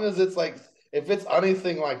as long as it's like if it's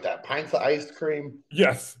anything like that, pints of ice cream,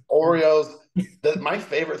 Yes. Oreos. That my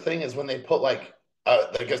favorite thing is when they put like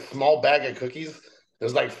a small bag of cookies.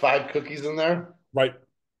 There's like 5 cookies in there. Right.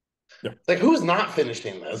 Yeah. It's like who's not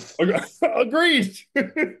finishing this? Agreed.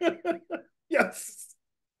 Yes.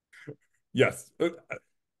 Yes.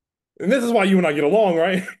 And this is why you and I get along,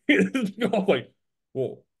 right? Like,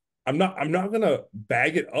 well, I'm not gonna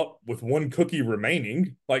bag it up with one cookie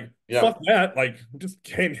remaining. Like, Yeah, fuck that. Like, just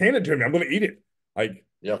hand it to me. I'm gonna eat it. Like,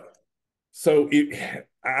 yeah, so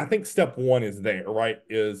I think step one is there, right?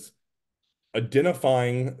 Is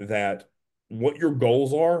identifying that what your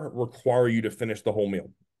goals are require you to finish the whole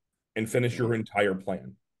meal and finish your mhm, entire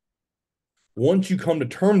plan. Once you come to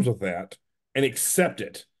terms with that and accept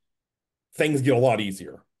it, things get a lot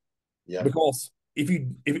easier. yeah, Because if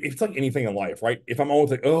it's like anything in life, right? If I'm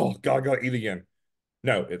always like, oh God, I gotta eat again.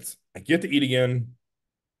 No, it's I get to eat again,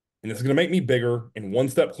 and it's gonna make me bigger and one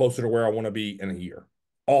step closer to where I want to be in a year.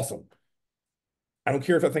 Awesome. I don't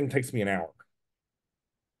care if that thing takes me an hour.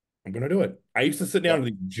 I'm gonna do it. I used to sit down yeah,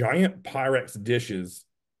 to these giant Pyrex dishes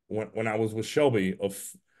when I was with Shelby of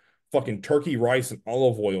fucking turkey, rice, and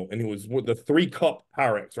olive oil, and it was with the 3 cup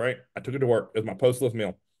Pyrex, right? I took it to work as my post-lift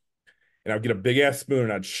meal, and I'd get a big ass spoon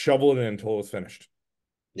and I'd shovel it in until it was finished.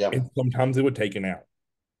 yeah, And sometimes it would take an hour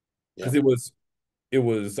yeah, because it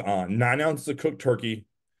was 9 ounces of cooked turkey.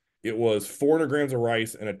 It was 400 grams of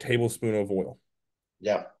rice and a tablespoon of oil.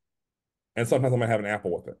 yeah, And sometimes I might have an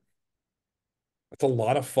apple with it. That's a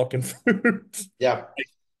lot of fucking food. yeah,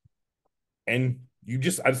 And I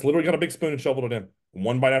just literally got a big spoon and shoveled it in,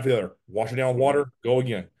 one bite after the other. Wash it down with mhm, water, go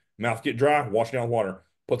again. Mouth get dry, wash it down with water.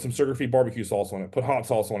 Put some sugar-free barbecue sauce on it. Put hot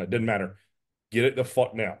sauce on it. Didn't matter. Get it the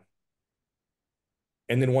fuck now.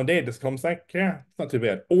 And then one day it just comes like, yeah, it's not too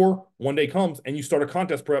bad. Or one day comes and you start a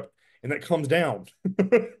contest prep and that comes down.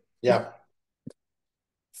 yeah. Yeah,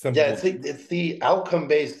 Simple. it's the outcome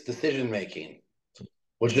based decision making,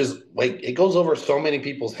 which is like it goes over so many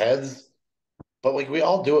people's heads, but like we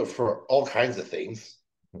all do it for all kinds of things.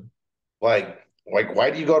 Like why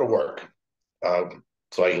do you go to work?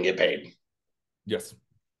 So I can get paid. Yes.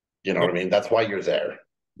 You know what Yep. I mean? That's why you're there.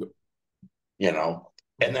 Yep. You know,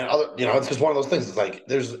 and then it's just one of those things. It's like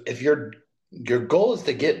there's if your goal is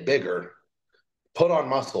to get bigger, put on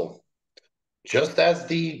muscle. Just as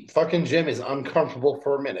the fucking gym is uncomfortable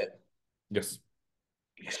for a minute, Yes.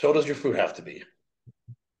 so does your food have to be.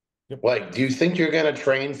 Yep. Like, do you think you're going to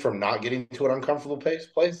train from not getting to an uncomfortable place?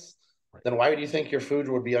 Right. Then why do you think your food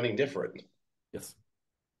would be any different? Yes.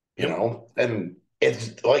 You Yep. know, and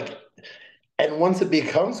it's like, and once it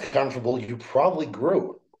becomes comfortable, you probably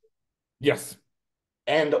grew. Yes.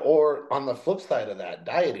 And or on the flip side of that,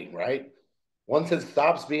 dieting, right? Once it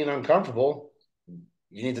stops being uncomfortable,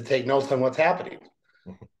 you need to take notes on what's happening.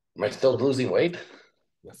 Mhm. Am I still losing weight?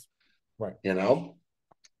 Yes. Right. You know,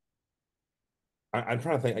 I'm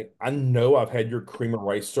trying to think. I know I've had your cream of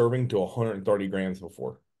rice serving to 130 grams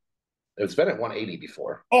before. it's been at 180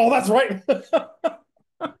 before. Oh, that's right.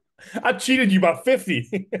 I cheated you by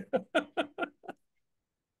 50.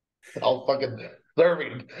 All fucking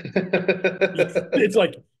serving. It's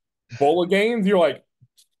like bowl of games. You're like,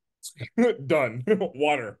 done.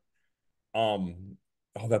 Water. Oh,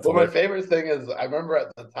 that's Well, my hilarious. favorite thing is I remember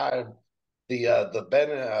at the time the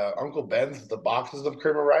Ben Uncle Ben's the boxes of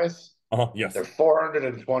cream of rice. Yes. They're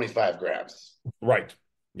 425 grams. Right.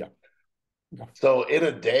 Yeah. Yeah. So in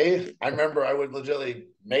a day, I remember I would legitimately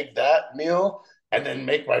make that meal and then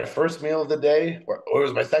make my first meal of the day, or it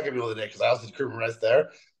was my second meal of the day because I also did cream and rice there, and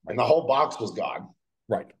Right. the whole box was gone.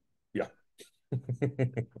 Right. Yeah.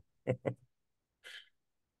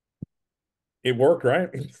 It worked, right?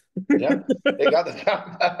 Yeah, it got the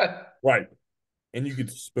job done. Right. And you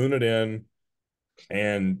could spoon it in.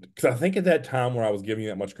 And because I think at that time where I was giving you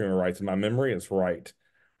that much cream of rice, and my memory is right,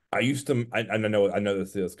 I used to, I know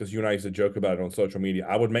this is because you and I used to joke about it on social media.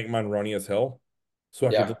 I would make mine runny as hell so I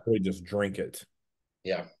could Yeah, literally just drink it.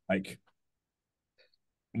 yeah, Like,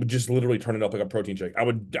 would just literally turn it up like a protein shake.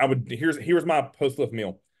 Here's my post lift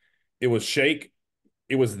meal. It was shake,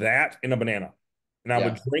 it was that and a banana. And I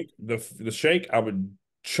would yeah, drink the shake, I would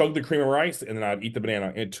chug the cream of rice, and then I'd eat the banana.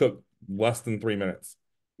 And it took less than 3 minutes.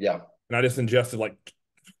 yeah, And I just ingested like,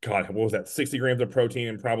 God, what was that? 60 grams of protein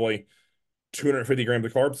and probably 250 grams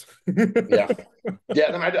of carbs. yeah, yeah.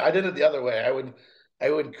 And then I did it the other way. I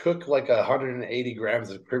would cook like 180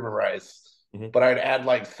 grams of cream of rice, Mhm. but I'd add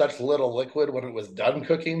like such little liquid when it was done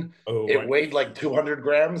cooking. Oh, It right. weighed like 200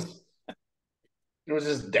 grams. It was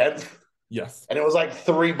just dense, Yes. and it was like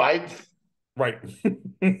 3 bites. Right.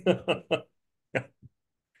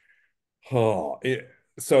 Oh,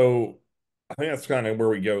 so I think that's kind of where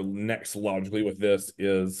we go next logically with this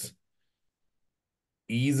is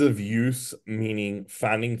ease of use, meaning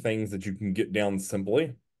finding things that you can get down simply.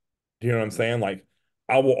 Do you know what I'm saying? Like,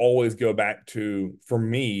 I will always go back to, for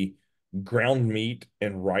me, ground meat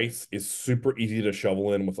and rice is super easy to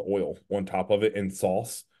shovel in with oil on top of it and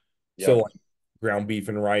sauce. So, Yeah, like, ground beef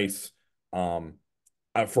and rice.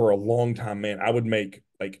 For a long time, man, I would make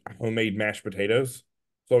like homemade mashed potatoes.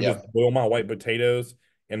 So I would yeah, just boil my white potatoes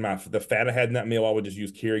and the fat I had in that meal, I would just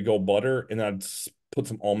use Kerrygold butter and I'd put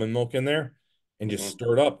some almond milk in there and just hmm,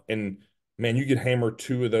 stir it up. And man, you could hammer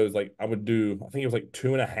two of those. Like I would do, I think it was like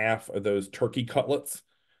two and a half of those turkey cutlets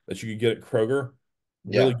that you could get at Kroger.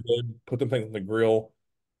 Really yeah, good. Put them things on the grill.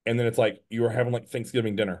 And then it's like you were having like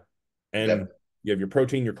Thanksgiving dinner. And yep, you have your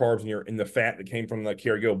protein, your carbs, and your in the fat that came from the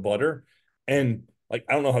Kerrygold butter. And like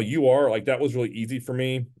I don't know how you are, like that was really easy for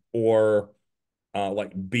me. Or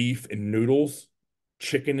like beef and noodles,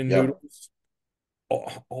 chicken and yep, noodles.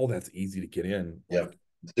 All that's easy to get in. yep. Like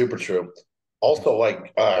Super true. Also,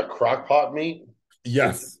 like crock pot meat is,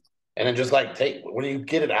 yes. and then just like take when you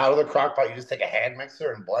get it out of the crock pot, you just take a hand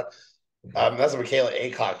mixer and blend. That's a Michaela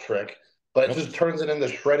Acock trick, but it Yep. just turns it into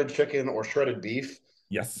shredded chicken or shredded beef,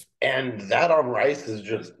 Yes. and that on rice is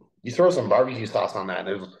just you throw some barbecue sauce on that,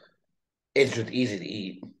 and it's just easy to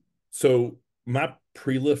eat. So my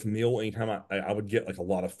pre-lift meal, anytime I would get like a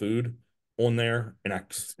lot of food on there, and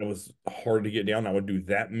it was hard to get down. I would do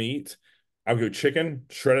that meat. I would go chicken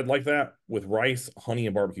shredded like that with rice, honey,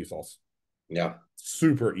 and barbecue sauce. Yeah,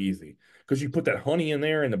 Super easy because you put that honey in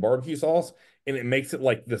there and the barbecue sauce, and it makes it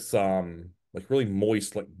like this like really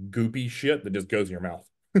moist, like goopy shit that just goes in your mouth.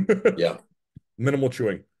 yeah, Minimal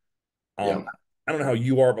chewing. yeah. I don't know how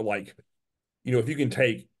you are, but like if you can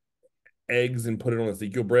take eggs and put it on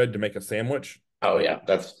Ezekiel bread to make a sandwich, Oh yeah,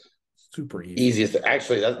 that's super easy. easiest.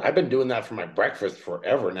 Actually, I've been doing that for my breakfast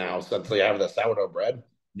forever now since they have the sourdough bread.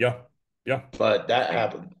 Yeah. Yeah. But that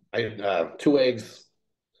happened. I 2 eggs,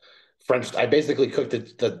 French. I basically cooked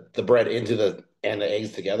the bread into the and the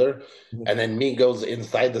eggs together, Mhm. and then meat goes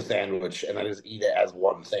inside the sandwich, and I just eat it as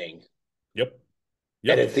one thing. Yep. And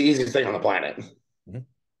Yeah. it's the easiest thing on the planet. Mhm.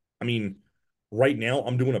 I mean, right now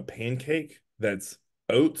I'm doing a pancake that's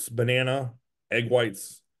oats, banana, egg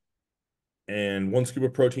whites, and 1 scoop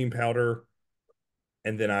of protein powder,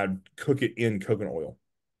 and then I cook it in coconut oil.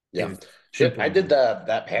 It Yeah, is shit. super I did easy.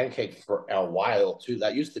 that pancake for a while too.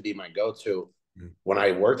 That used to be my go-to Mhm. when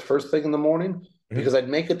I worked first thing in the morning Mhm. because I'd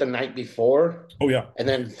make it the night before Oh yeah. and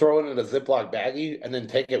then throw it in a Ziploc baggie and then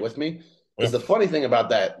take it with me. Oh, Because yeah. the funny thing about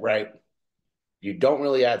that, right? You don't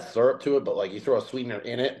really add syrup to it, but like you throw a sweetener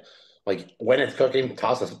in it. Like when it's cooking,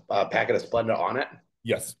 toss a packet of Splenda on it.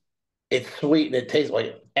 Yes. It's sweet and it tastes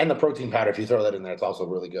like, and the protein powder, if you throw that in there, it's also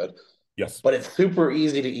really good. Yes. But it's super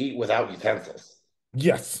easy to eat without utensils.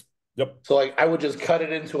 Yes. Yep. So like I would just cut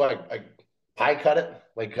it into like pie cut it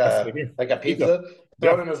That's the idea. like a Pizza. pizza,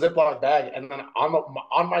 throw it Yeah. in a Ziploc bag, and then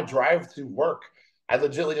on my drive to work, I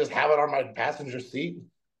legitimately just have it on my passenger seat,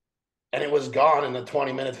 and it was gone in the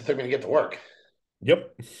 20 minutes it took me to get to work.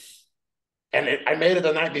 Yep. And I made it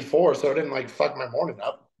the night before, so it didn't like fuck my morning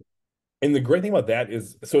up. And the great thing about that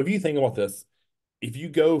is, so if you think about this, if you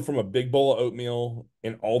go from a big bowl of oatmeal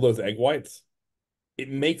and all those egg whites, it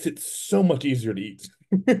makes it so much easier to eat.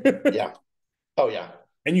 Yeah. Oh yeah.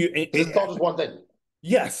 And you, Because it's all just one thing.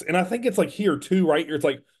 yes, and I think it's like here too, right? It's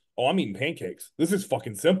like, oh, I'm eating pancakes. This is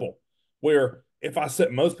fucking simple. Where if I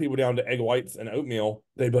set most people down to egg whites and oatmeal,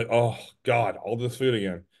 they'd be like, oh God, all this food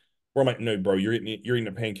again. Where I'm like, no, bro, you're eating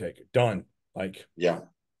a pancake. Done. Like, Yeah.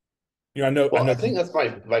 I Well, know I think that's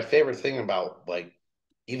my favorite thing about like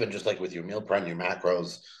even just like with your meal prep, your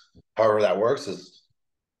macros, however that works is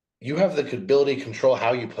you have the ability to control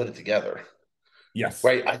how you put it together. yes.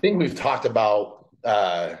 Right. I think we've talked about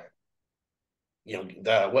the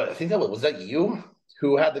what I think that was that you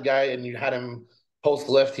who had the guy and you had him post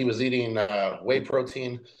lift, he was eating whey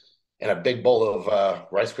protein and a big bowl of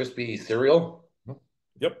Rice Krispie cereal.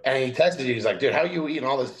 Yep. And he texted you, he's like, dude, how are you eating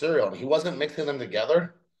all this cereal? And he wasn't mixing them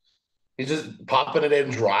together. He's just popping it in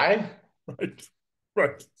dry. Right.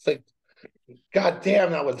 Right. It's like, God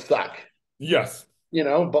damn, that would suck. Yes.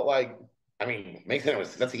 But like, I mean, mixing it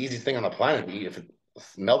was that's the easiest thing on the planet to eat if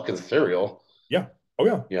it's milk and cereal, Yeah. Oh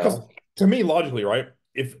yeah. you Because know. to me, logically, right?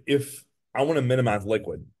 If I want to minimize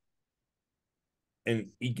liquid and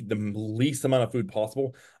eat the least amount of food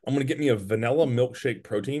possible, I'm gonna get me a vanilla milkshake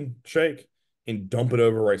protein shake and dump it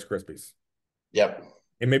over Rice Krispies. Yep.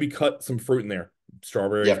 And maybe cut some fruit in there,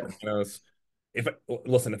 strawberries, Yep. bananas.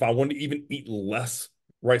 Listen, if I wanted to even eat less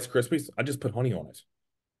Rice Krispies, I just put honey on it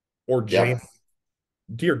or jam. Yep.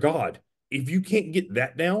 Dear God, if you can't get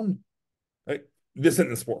that down, like, this isn't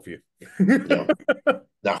the sport for you. Yep.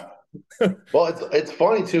 No. Well, it's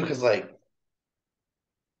funny too, because like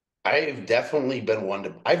I've definitely been one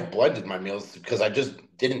to I've blended my meals because I just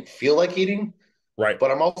didn't feel like eating, Right.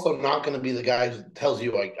 but I'm also not going to be the guy who tells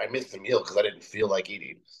you like I missed a meal because I didn't feel like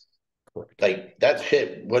eating. Correct. Like that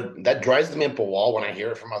shit would that drives me up a wall when I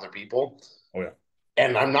hear it from other people. Oh yeah.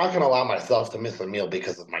 And I'm not going to allow myself to miss a meal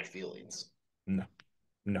because of my feelings. No.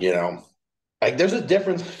 No. You know, like there's a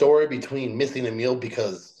different story between missing a meal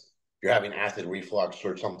because you're having acid reflux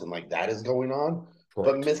or something like that is going on, but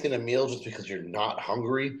Correct. missing a meal just because you're not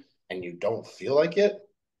hungry and you don't feel like it,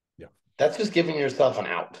 Yeah. that's just giving yourself an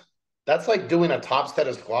out. That's like doing a top set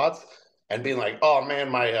of squats and being like, "Oh man,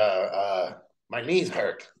 my knees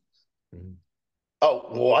hurt." Mhm. Oh,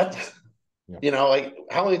 what? Yeah. Like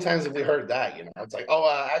how many times have we heard that? It's like, "Oh,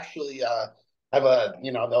 actually, I have a,"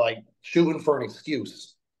 they're like shooting for an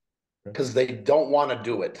excuse Okay. because they don't want to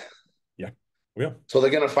do it. Yeah. Oh, yeah. So they're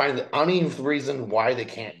going to find any reason why they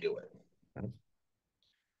can't do it Mhm.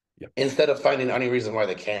 Yeah. instead of finding any reason why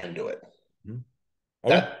they can do it. Mhm. Oh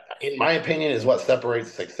yeah. That, in my opinion, is what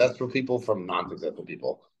separates successful people from non-successful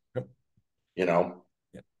people. Yep. You know?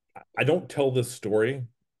 Yeah. I don't tell this story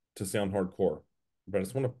to sound hardcore, but I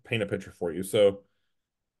just want to paint a picture for you. So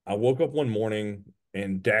I woke up one morning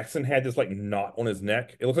and Daxon had this like knot on his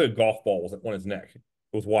neck. It looked like a golf ball was on his neck. It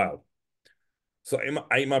was wild. So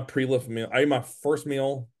I ate my pre-lift meal. I ate my first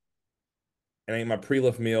meal and I ate my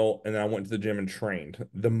pre-lift meal, and then I went to the gym and trained.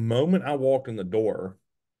 The moment I walked in the door,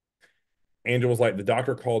 Angel was like, "The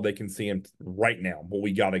doctor called. They can see him right now, but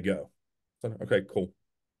we gotta go." So, okay, cool.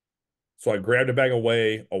 So I grabbed a bag of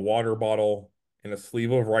whey, a water bottle, and a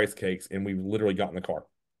sleeve of rice cakes, and we literally got in the car.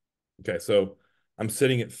 Okay, so I'm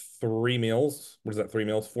sitting at 3 meals. What is that? 3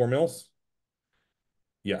 meals? 4 meals?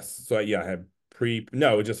 Yes. So yeah, I had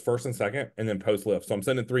no, just first and second, and then post lift. So I'm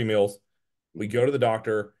sitting at 3 meals. We go to the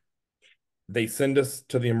doctor. They send us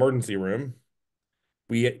to the emergency room.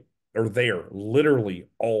 We are there literally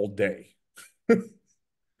all day.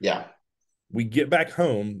 Yeah. We get back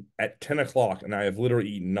home at 10 o'clock, and I have literally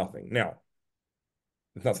eaten nothing. Now,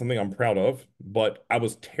 it's not something I'm proud of, but I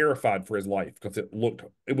was terrified for his life because it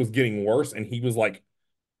was getting worse, and he was like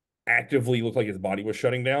actively looked like his body was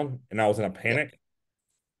shutting down, and I was in a Yeah. panic.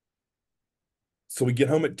 So we get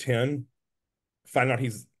home at 10, find out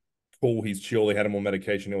he's cool, he's chill. They had him on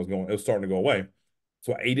medication. It was starting to go away.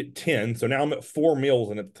 So I ate at 10. So now I'm at 4 meals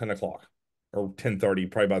and it's 10 o'clock or 10:30,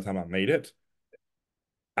 probably by the time I made it.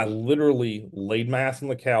 I literally laid my ass on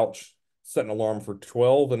the couch, set an alarm for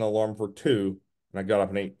 12 and an alarm for 2, and I got up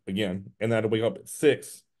and ate again. And then I had to wake up at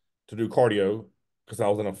 6 to do cardio because I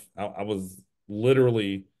was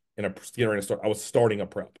literally in a getting ready to start. I was starting a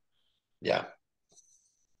prep. Yeah.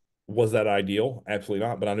 Was that ideal? Absolutely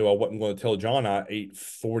not. But I knew I wasn't going to tell John I ate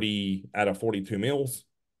 40 out of 42 meals.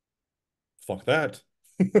 Fuck that.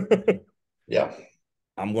 Yeah.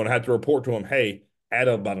 I'm going to have to report to him, hey, at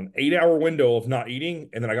about an 8 hour window of not eating,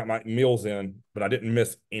 and then I got my meals in, but I didn't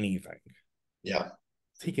miss anything. Yeah.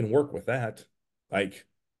 He can work with that. Like,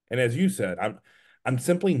 and as you said, I'm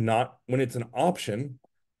simply not, when it's an option,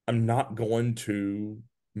 I'm not going to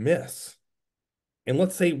miss. And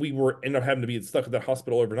let's say we were end up having to be stuck at the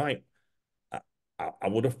hospital overnight. I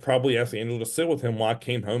would have probably asked Angela to sit with him while I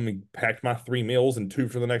came home and packed my 3 meals and two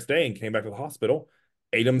for the next day and came back to the hospital,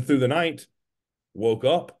 ate them through the night, woke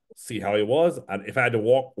up, see how he was. If I had to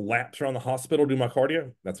walk laps around the hospital, do my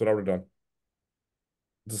cardio, that's what I would have done.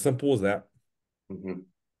 It's as simple as that. Hmm.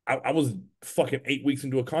 I was fucking 8 weeks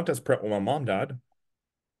into a contest prep when my mom died.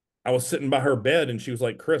 I was sitting by her bed and she was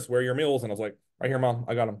like, Chris, where are your meals? And I was like, right here, mom,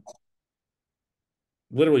 I got them.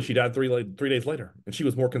 Literally, she died 3 days later, and she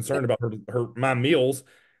was more concerned about her my meals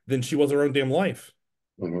than she was her own damn life.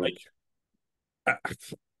 Hmm. Like, I,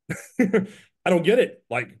 I don't get it.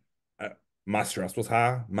 Like, I, my stress was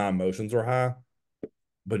high, my emotions were high,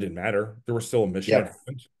 but it didn't matter. There was still a mission at Yep.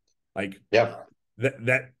 hand. Like Yep.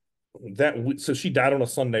 that that so she died on a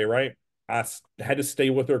Sunday, right? Had to stay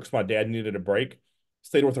with her because my dad needed a break.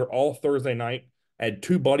 Stayed with her all Thursday night. I had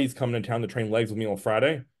two buddies coming in town to train legs with me on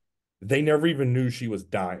Friday. They never even knew she was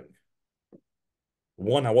dying.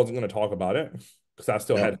 One, I wasn't going to talk about it because I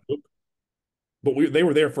still had Yep. hope, but they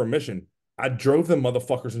were there for a mission. I drove them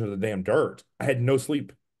motherfuckers into the damn dirt. I had no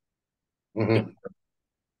sleep. Hmm.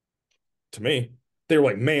 To me, they were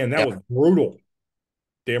like, man, that was Yep. brutal.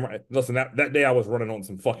 Damn right. Listen, that day I was running on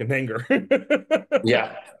some fucking anger.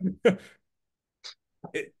 Yeah.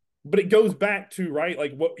 it, but it goes back to, right,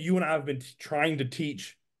 like what you and I have been trying to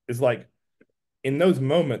teach is like in those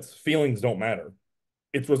moments, feelings don't matter.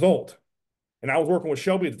 It's result. And I was working with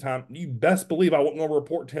Shelby at the time. You best believe I wasn't going to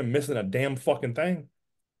report to him missing a damn fucking thing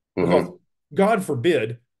because Hmm. God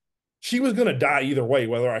forbid she was going to die either way,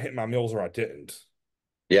 whether I hit my meals or I didn't.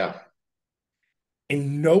 Yeah.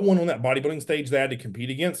 And no one on that bodybuilding stage that I had to compete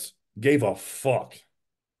against gave a fuck.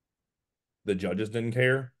 The judges didn't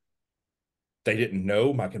care. They didn't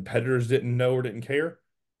know. My competitors didn't know or didn't care.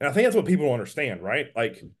 And I think that's what people don't understand, right?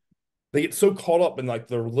 Like they get so caught up in like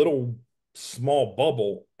their little small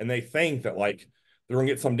bubble and they think that like they're gonna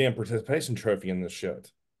get some damn participation trophy in this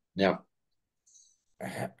shit. Yeah.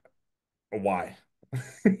 Why?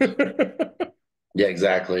 Yeah.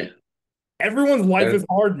 Exactly. Everyone's life And is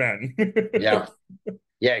hard, man. yeah.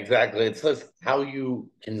 Yeah, exactly. It's just how you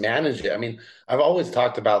can manage it. I mean, I've always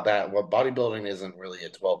talked about that. What bodybuilding isn't really a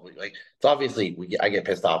 12-week. Like, it's obviously I get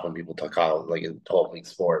pissed off when people talk about like a 12-week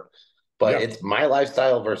sport, but Yeah, it's my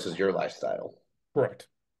lifestyle versus your lifestyle. correct.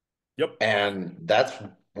 Yep. And that's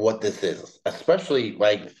what this is, especially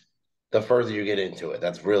like the further you get into it.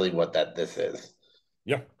 That's really what that this is.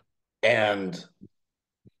 Yeah. And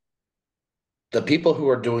the people who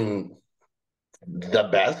are doing the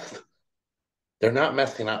best, they're not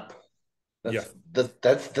messing up. That's Yes.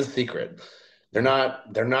 that's the secret.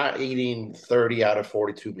 Mhm. They're not eating 30 out of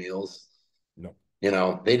 42 meals. No. You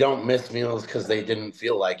know, they don't miss meals because they didn't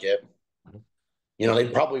feel like it. Mhm. You know,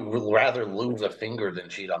 they'd probably rather lose a finger than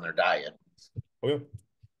cheat on their diet. Oh, yeah.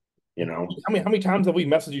 You know? How many times have we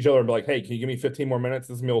messaged each other and be like, hey, can you give me 15 more minutes?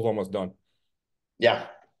 This meal's almost done. Yeah.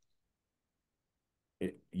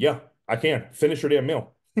 Yeah, I can. Finish your damn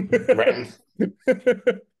meal. Right.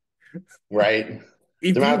 Right. The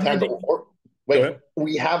If you amount of had times to, go like ahead.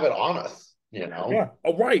 we have it on us, you know? Yeah.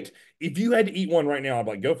 Oh, right. If you had to eat one right now, I'd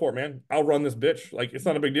be like, go for it, man. I'll run this bitch. Like, it's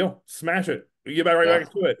not a big deal. Smash it. You get back right Yeah.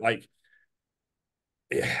 back to it. Like,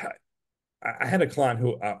 yeah, I had a client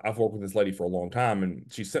who I've worked with this lady for a long time, and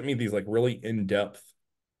she sent me these like really in-depth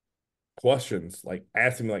questions, like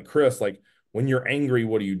asking me, like, Chris, like, when you're angry,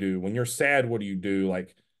 what do you do? When you're sad, what do you do?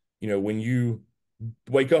 Like, when you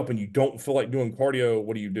wake up and you don't feel like doing cardio,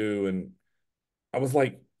 what do you do? And I was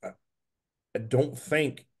like, I don't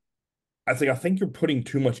think I think you're putting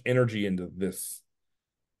too much energy into this.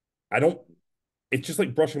 I don't, it's just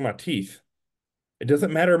like brushing my teeth. It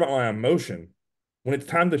doesn't matter about my emotion. When it's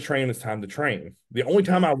time to train, it's time to train. The only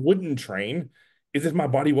time Yeah. I wouldn't train is if my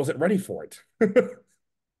body wasn't ready for it.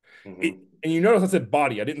 Hmm. And you notice I said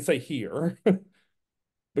body, I didn't say here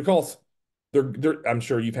because I'm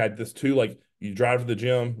sure you've had this too. Like you drive to the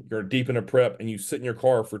gym, you're deep in a prep, and you sit in your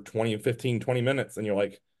car for 20 and 15, 20 minutes, and you're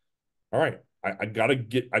like, all right, I gotta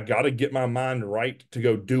get my mind right to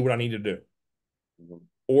go do what I need to do.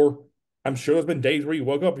 Or I'm sure there's been days where you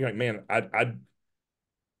woke up and you're like, man, I'd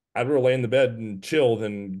rather lay in the bed and chill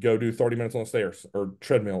than go do 30 minutes on the stairs or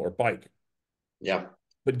treadmill or bike. Yeah.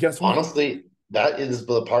 But guess what? Honestly, that is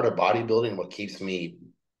the part of bodybuilding what keeps me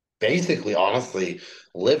basically honestly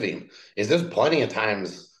living is there's plenty of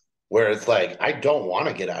times where it's like I don't want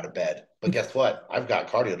to get out of bed, but guess what? I've got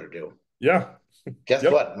cardio to do. Yeah. Guess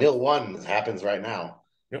Yep. what? Meal one happens right now.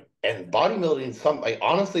 Yep. And bodybuilding, some like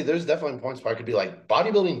honestly, there's definitely points where I could be like,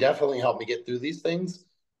 bodybuilding definitely helped me get through these things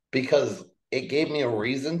because it gave me a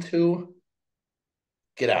reason to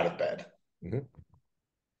get out of bed, Hmm.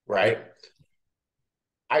 right? Yep.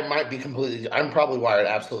 I'm probably wired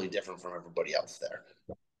absolutely different from everybody else there.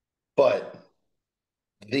 But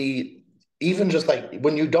the even just like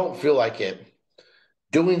when you don't feel like it,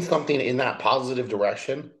 doing something in that positive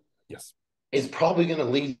direction Yes. is probably going to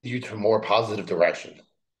lead you to more positive direction.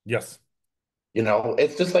 Yes.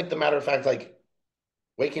 It's just like the matter of fact, like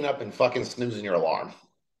waking up and fucking snoozing your alarm.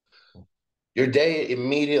 Your day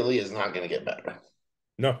immediately is not going to get better.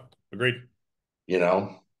 No. Agreed.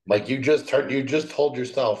 Like you just told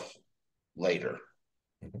yourself later.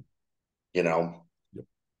 Mhm. You know, Yep.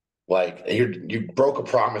 like you broke a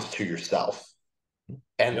promise to yourself.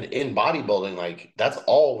 And Yep. in bodybuilding, like that's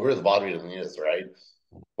all real bodybuilding is, right?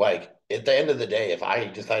 Like at the end of the day, if I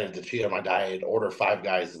decided to cheat on my diet, order Five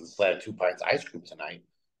Guys and slam 2 pints of ice cream tonight,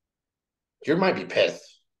 you might be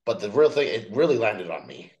pissed. But the real thing, it really landed on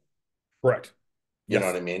me. Correct. You know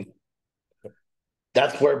what Yes. I mean? Yep.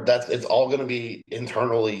 That's where that's it's all going to be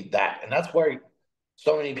internally that, and that's where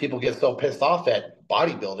so many people get so pissed off at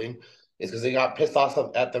bodybuilding is because they got pissed off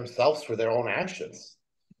at themselves for their own actions.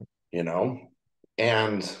 You know,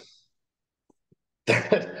 and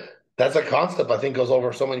that, that's a concept I think goes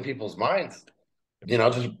over so many people's minds.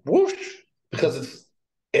 Just whoosh because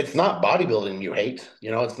it's not bodybuilding you hate.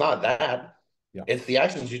 It's not that. Yeah. It's the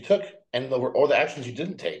actions you took or the actions you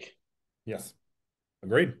didn't take. Yes.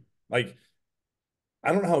 Agreed. Like,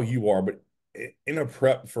 I don't know how you are, but in a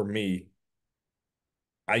prep for me,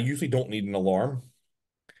 I usually don't need an alarm.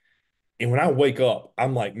 And when I wake up,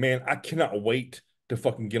 I'm like, man, I cannot wait to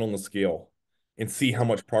fucking get on the scale and see how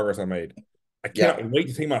much progress I made. I Yeah. cannot wait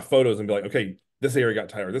to take my photos and be like, okay, this area got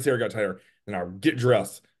tighter, this area got tighter. And I'll get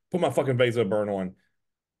dressed, put my fucking Vaso burn on,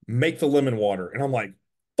 make the lemon water. And I'm like,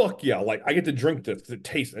 fuck yeah. Like I get to drink this because it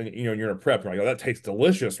tastes, and you're in a prep. You're like, oh, that tastes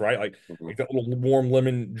delicious, right? Like Mhm. that little warm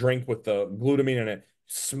lemon drink with the glutamine in it.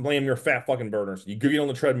 Slam your fat fucking burners. You go get on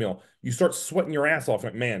the treadmill. You start sweating your ass off.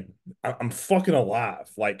 Like, man, I'm fucking alive.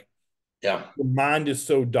 Like Yeah. your mind is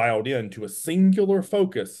so dialed in to a singular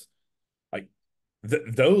focus. Like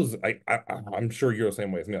those, I'm sure you're the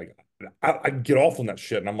same way as me. Like I get off on that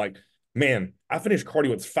shit, and I'm like, man, I finished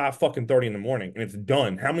cardio. It's 5 fucking 30 in the morning, and it's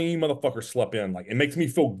done. How many motherfuckers slept in? Like it makes me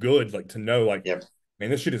feel good, like to know, like, Yep. man,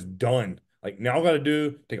 this shit is done. Like now, I got to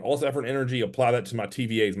do take all this effort and energy, apply that to my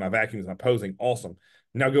TVAs, my vacuums, my posing. Awesome.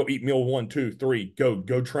 Now go eat meal one, two, three. Go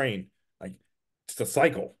train. Like it's a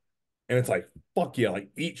cycle, and it's like fuck yeah. Like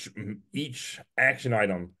each action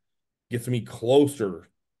item gets me closer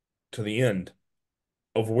to the end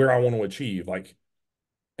of where I want to achieve. Like,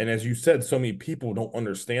 and as you said, so many people don't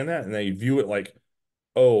understand that and they view it like,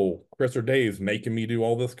 oh, Chris or Dave's making me do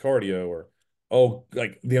all this cardio, or oh,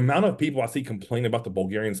 like the amount of people I see complain about the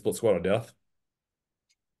Bulgarian split squat of death.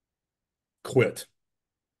 Quit.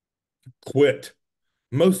 Quit.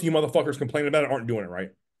 Most of you motherfuckers complaining about it aren't doing it right.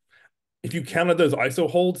 If you counted those ISO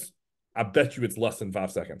holds, I bet you it's less than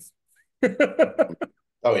 5 seconds.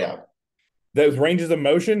 Oh yeah. Those ranges of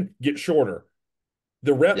motion get shorter.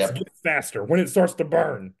 The reps Yep. get faster when it starts to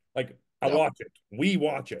burn. Like I Yep. watch it. We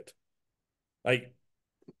watch it. Like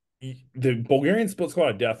the Bulgarian split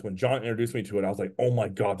squat of death, when John introduced me to it, I was like, oh my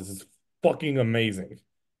God, this is fucking amazing.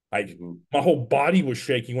 Like Mhm. my whole body was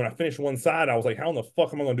shaking when I finished one side. I was like, how in the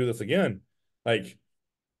fuck am I gonna do this again? Like,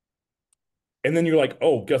 and then you're like,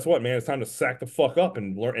 oh, guess what, man? It's time to sack the fuck up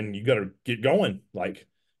and learn, and you gotta get going. Like,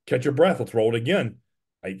 catch your breath, let's roll it again.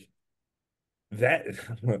 Like that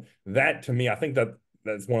that to me, I think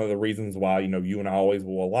that's one of the reasons why, you and I always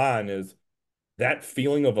will align is that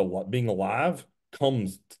feeling of being alive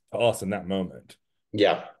comes to us in that moment.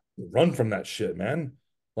 Yeah. Run from that shit, man.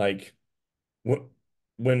 Like when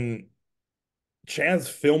when Chaz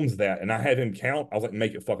films that and I had him count, I was like,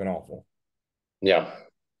 make it fucking awful. Yeah.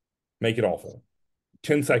 Make it awful.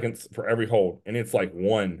 10 seconds for every hold. And it's like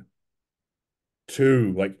one,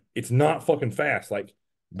 two. Like it's not fucking fast. Like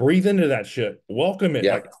breathe into that shit. Welcome it.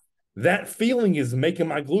 Yeah. Like that feeling is making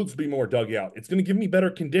my glutes be more dug out. It's gonna give me better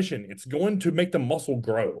condition. It's going to make the muscle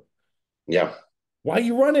grow. Yeah. Why are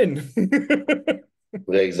you running?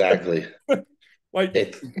 Exactly. Like,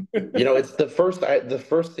 It's it's the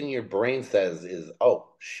first thing your brain says is, "Oh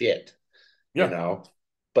shit," you yeah, know.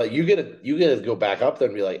 But you get to go back up there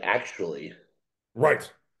and be like, "Actually," right.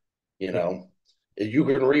 you Yeah. know. You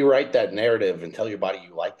can rewrite that narrative and tell your body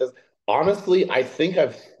you like this. Honestly, I think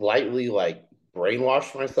I've slightly like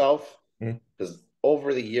brainwashed myself Mhm. because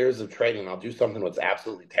over the years of training, I'll do something that's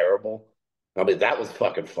absolutely terrible. I'll be that was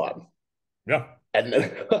fucking fun, Yeah. and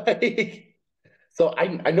then like, so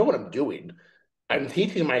I know what I'm doing. I'm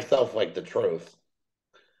teaching myself like the truth,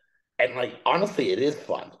 and like honestly, it is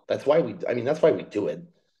fun. That's why that's why we do it,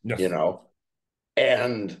 you Yes. know.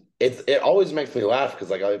 And it always makes me laugh because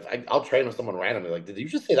like I'll train with someone randomly like, did you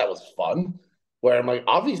just say that was fun? Where I'm like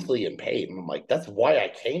obviously in pain. I'm like that's why I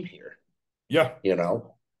came here, Yeah. you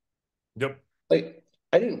know. Yep. Like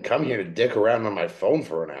I didn't come here to dick around on my phone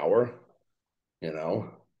for an hour, you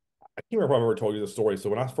know. I can't remember if I ever told you the story. So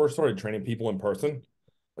when I first started training people in person,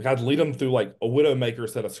 like I'd lead them through like a Widowmaker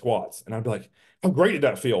set of squats, and I'd be like, "How great did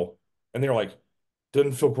that feel?" And they're like,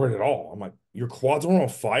 "Didn't feel great at all." I'm like, "Your quads were on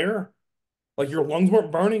fire? Like your lungs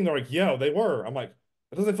weren't burning?" They're like, "Yeah, they were." I'm like,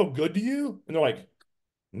 "That doesn't feel good to you?" And they're like,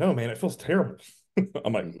 "No, man, it feels terrible."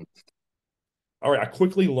 I'm like, Mhm. "All right." I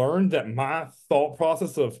quickly learned that my thought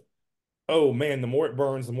process of, "Oh man, the more it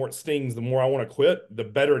burns, the more it stings, the more I want to quit, the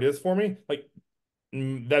better it is for me." Like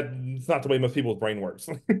that's not the way most people's brain works.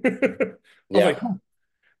 I was like, Yeah, "Huh,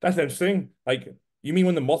 that's interesting." Like, you mean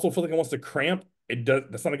when the muscle feels like it wants to cramp, it does,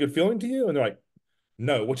 that's not a good feeling to you? And they're like,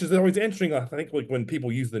 no, which is always interesting. I think like when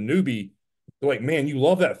people use the newbie, they're like, man, you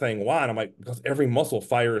love that thing. Why? And I'm like, because every muscle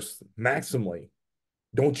fires maximally.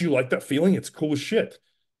 Don't you like that feeling? It's cool as shit.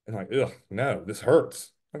 And I'm like, ugh, no, this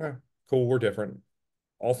hurts. Okay, cool, we're different.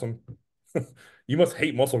 Awesome. You must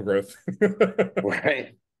hate muscle growth.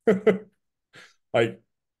 right. Like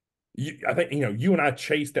I think you and I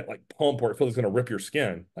chase that like pump where it feels like it's gonna rip your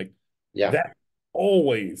skin. Like Yeah, that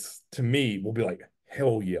always to me will be like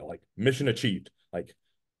hell yeah, like mission achieved. Like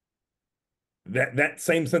that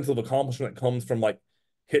same sense of accomplishment that comes from like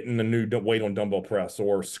hitting a new weight on dumbbell press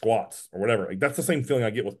or squats or whatever. Like that's the same feeling I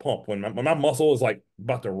get with pump when my muscle is like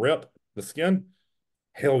about to rip the skin.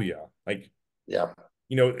 Hell yeah, like yeah,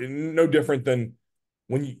 no different than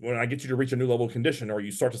when I get you to reach a new level of condition or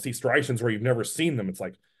you start to see striations where you've never seen them. It's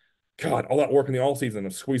like God, all that work in the all season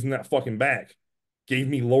of squeezing that fucking back gave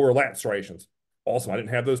me lower lat striations. Awesome. I didn't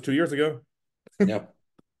have those 2 years ago. yeah,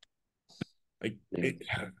 Like yeah, it,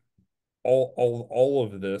 all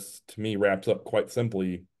of this to me wraps up quite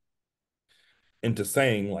simply into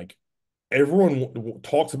saying like everyone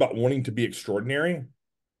talks about wanting to be extraordinary,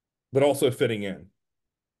 but also fitting in,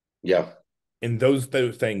 yeah. and those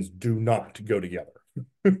things do not go together.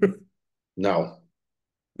 No.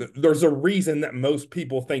 There's a reason that most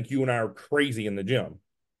people think you and I are crazy in the gym.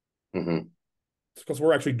 Hmm. It's because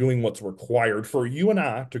we're actually doing what's required for you and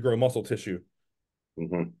I to grow muscle tissue.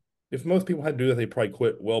 Hmm. If most people had to do that, they probably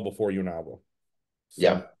quit well before you and I will. So,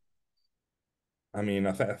 Yeah, I mean,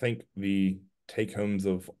 I think the take homes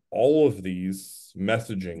of all of these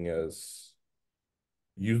messaging is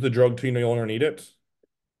use the drug till you no longer need it,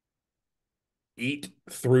 eat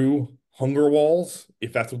through hunger walls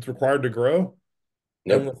if that's what's required to grow.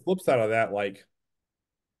 And on the nope, flip side of that, like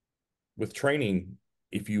with training,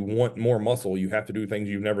 if you want more muscle, you have to do things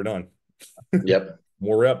you've never done. yep,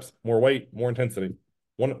 More reps, more weight, more intensity.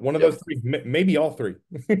 One of those yep, three, maybe all three.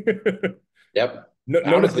 yep.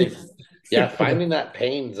 Notice Honestly, yeah, finding that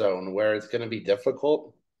pain zone where it's going to be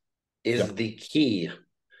difficult yeah, is the key,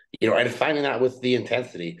 and finding that with the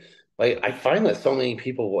intensity. Like I find that so many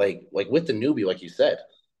people like with the newbie, like you said,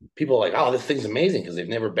 people are like, oh, this thing's amazing because they've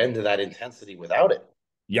never been to that intensity without it.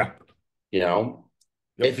 yeah, You know,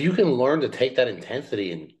 yep, if you can learn to take that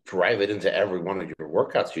intensity and drive it into every one of your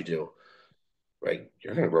workouts you do, right,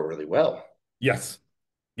 you're going to grow really well. yes,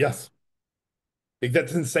 yes. Like that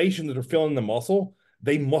sensation that they're feeling in the muscle,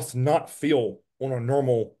 they must not feel on a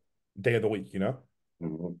normal day of the week.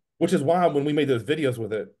 Hmm. Which is why when we made those videos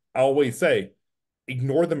with it, I always say,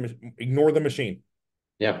 ignore the machine,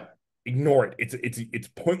 Yeah, ignore it. It's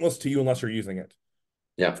pointless to you unless you're using it.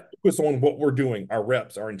 yeah, Focus on what we're doing, our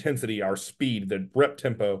reps, our intensity, our speed, the rep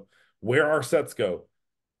tempo, where our sets go.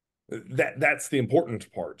 That's the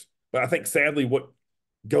important part. But I think sadly, what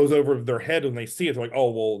goes over their head when they see it, they're like,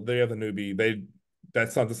 oh well, they have the newbie.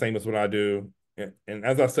 That's not the same as what I do. And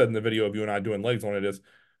as I said in the video of you and I doing legs on it, is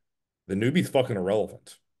the newbie's fucking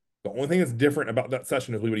irrelevant. The only thing that's different about that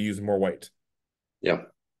session is we would have used more weight. yeah,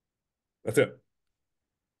 That's it.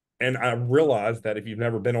 And I realize that if you've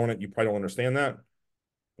never been on it, you probably don't understand that.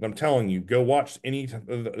 But I'm telling you, go watch any of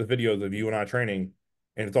the videos of you and I training,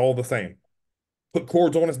 and it's all the same. Put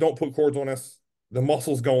cords on us, don't put cords on us. The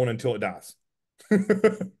muscle's going until it dies.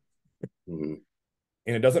 hmm,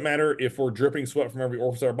 And it doesn't matter if we're dripping sweat from every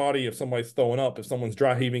orifice of our body, if somebody's throwing up, if someone's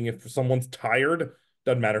dry heaving, if someone's tired,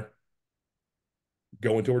 doesn't matter.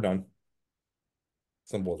 Go until we're done.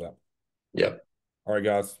 Simple as that. Yep. All right,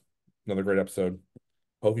 guys. Another great episode.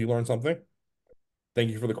 Hope you learned something.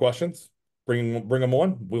 Thank you for the questions. Bring them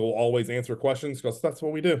on. We will always answer questions because that's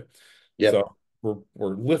what we do. So Yep.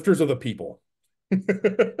 we're lifters of the people. And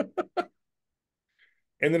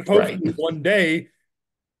then Right. hopefully one day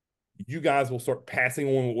you guys will start passing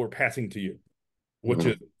on what we're passing to you, which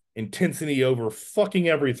is Mhm. intensity over fucking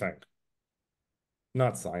everything.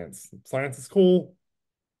 Not science. Science is cool.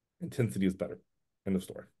 Intensity is better. End of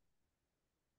story.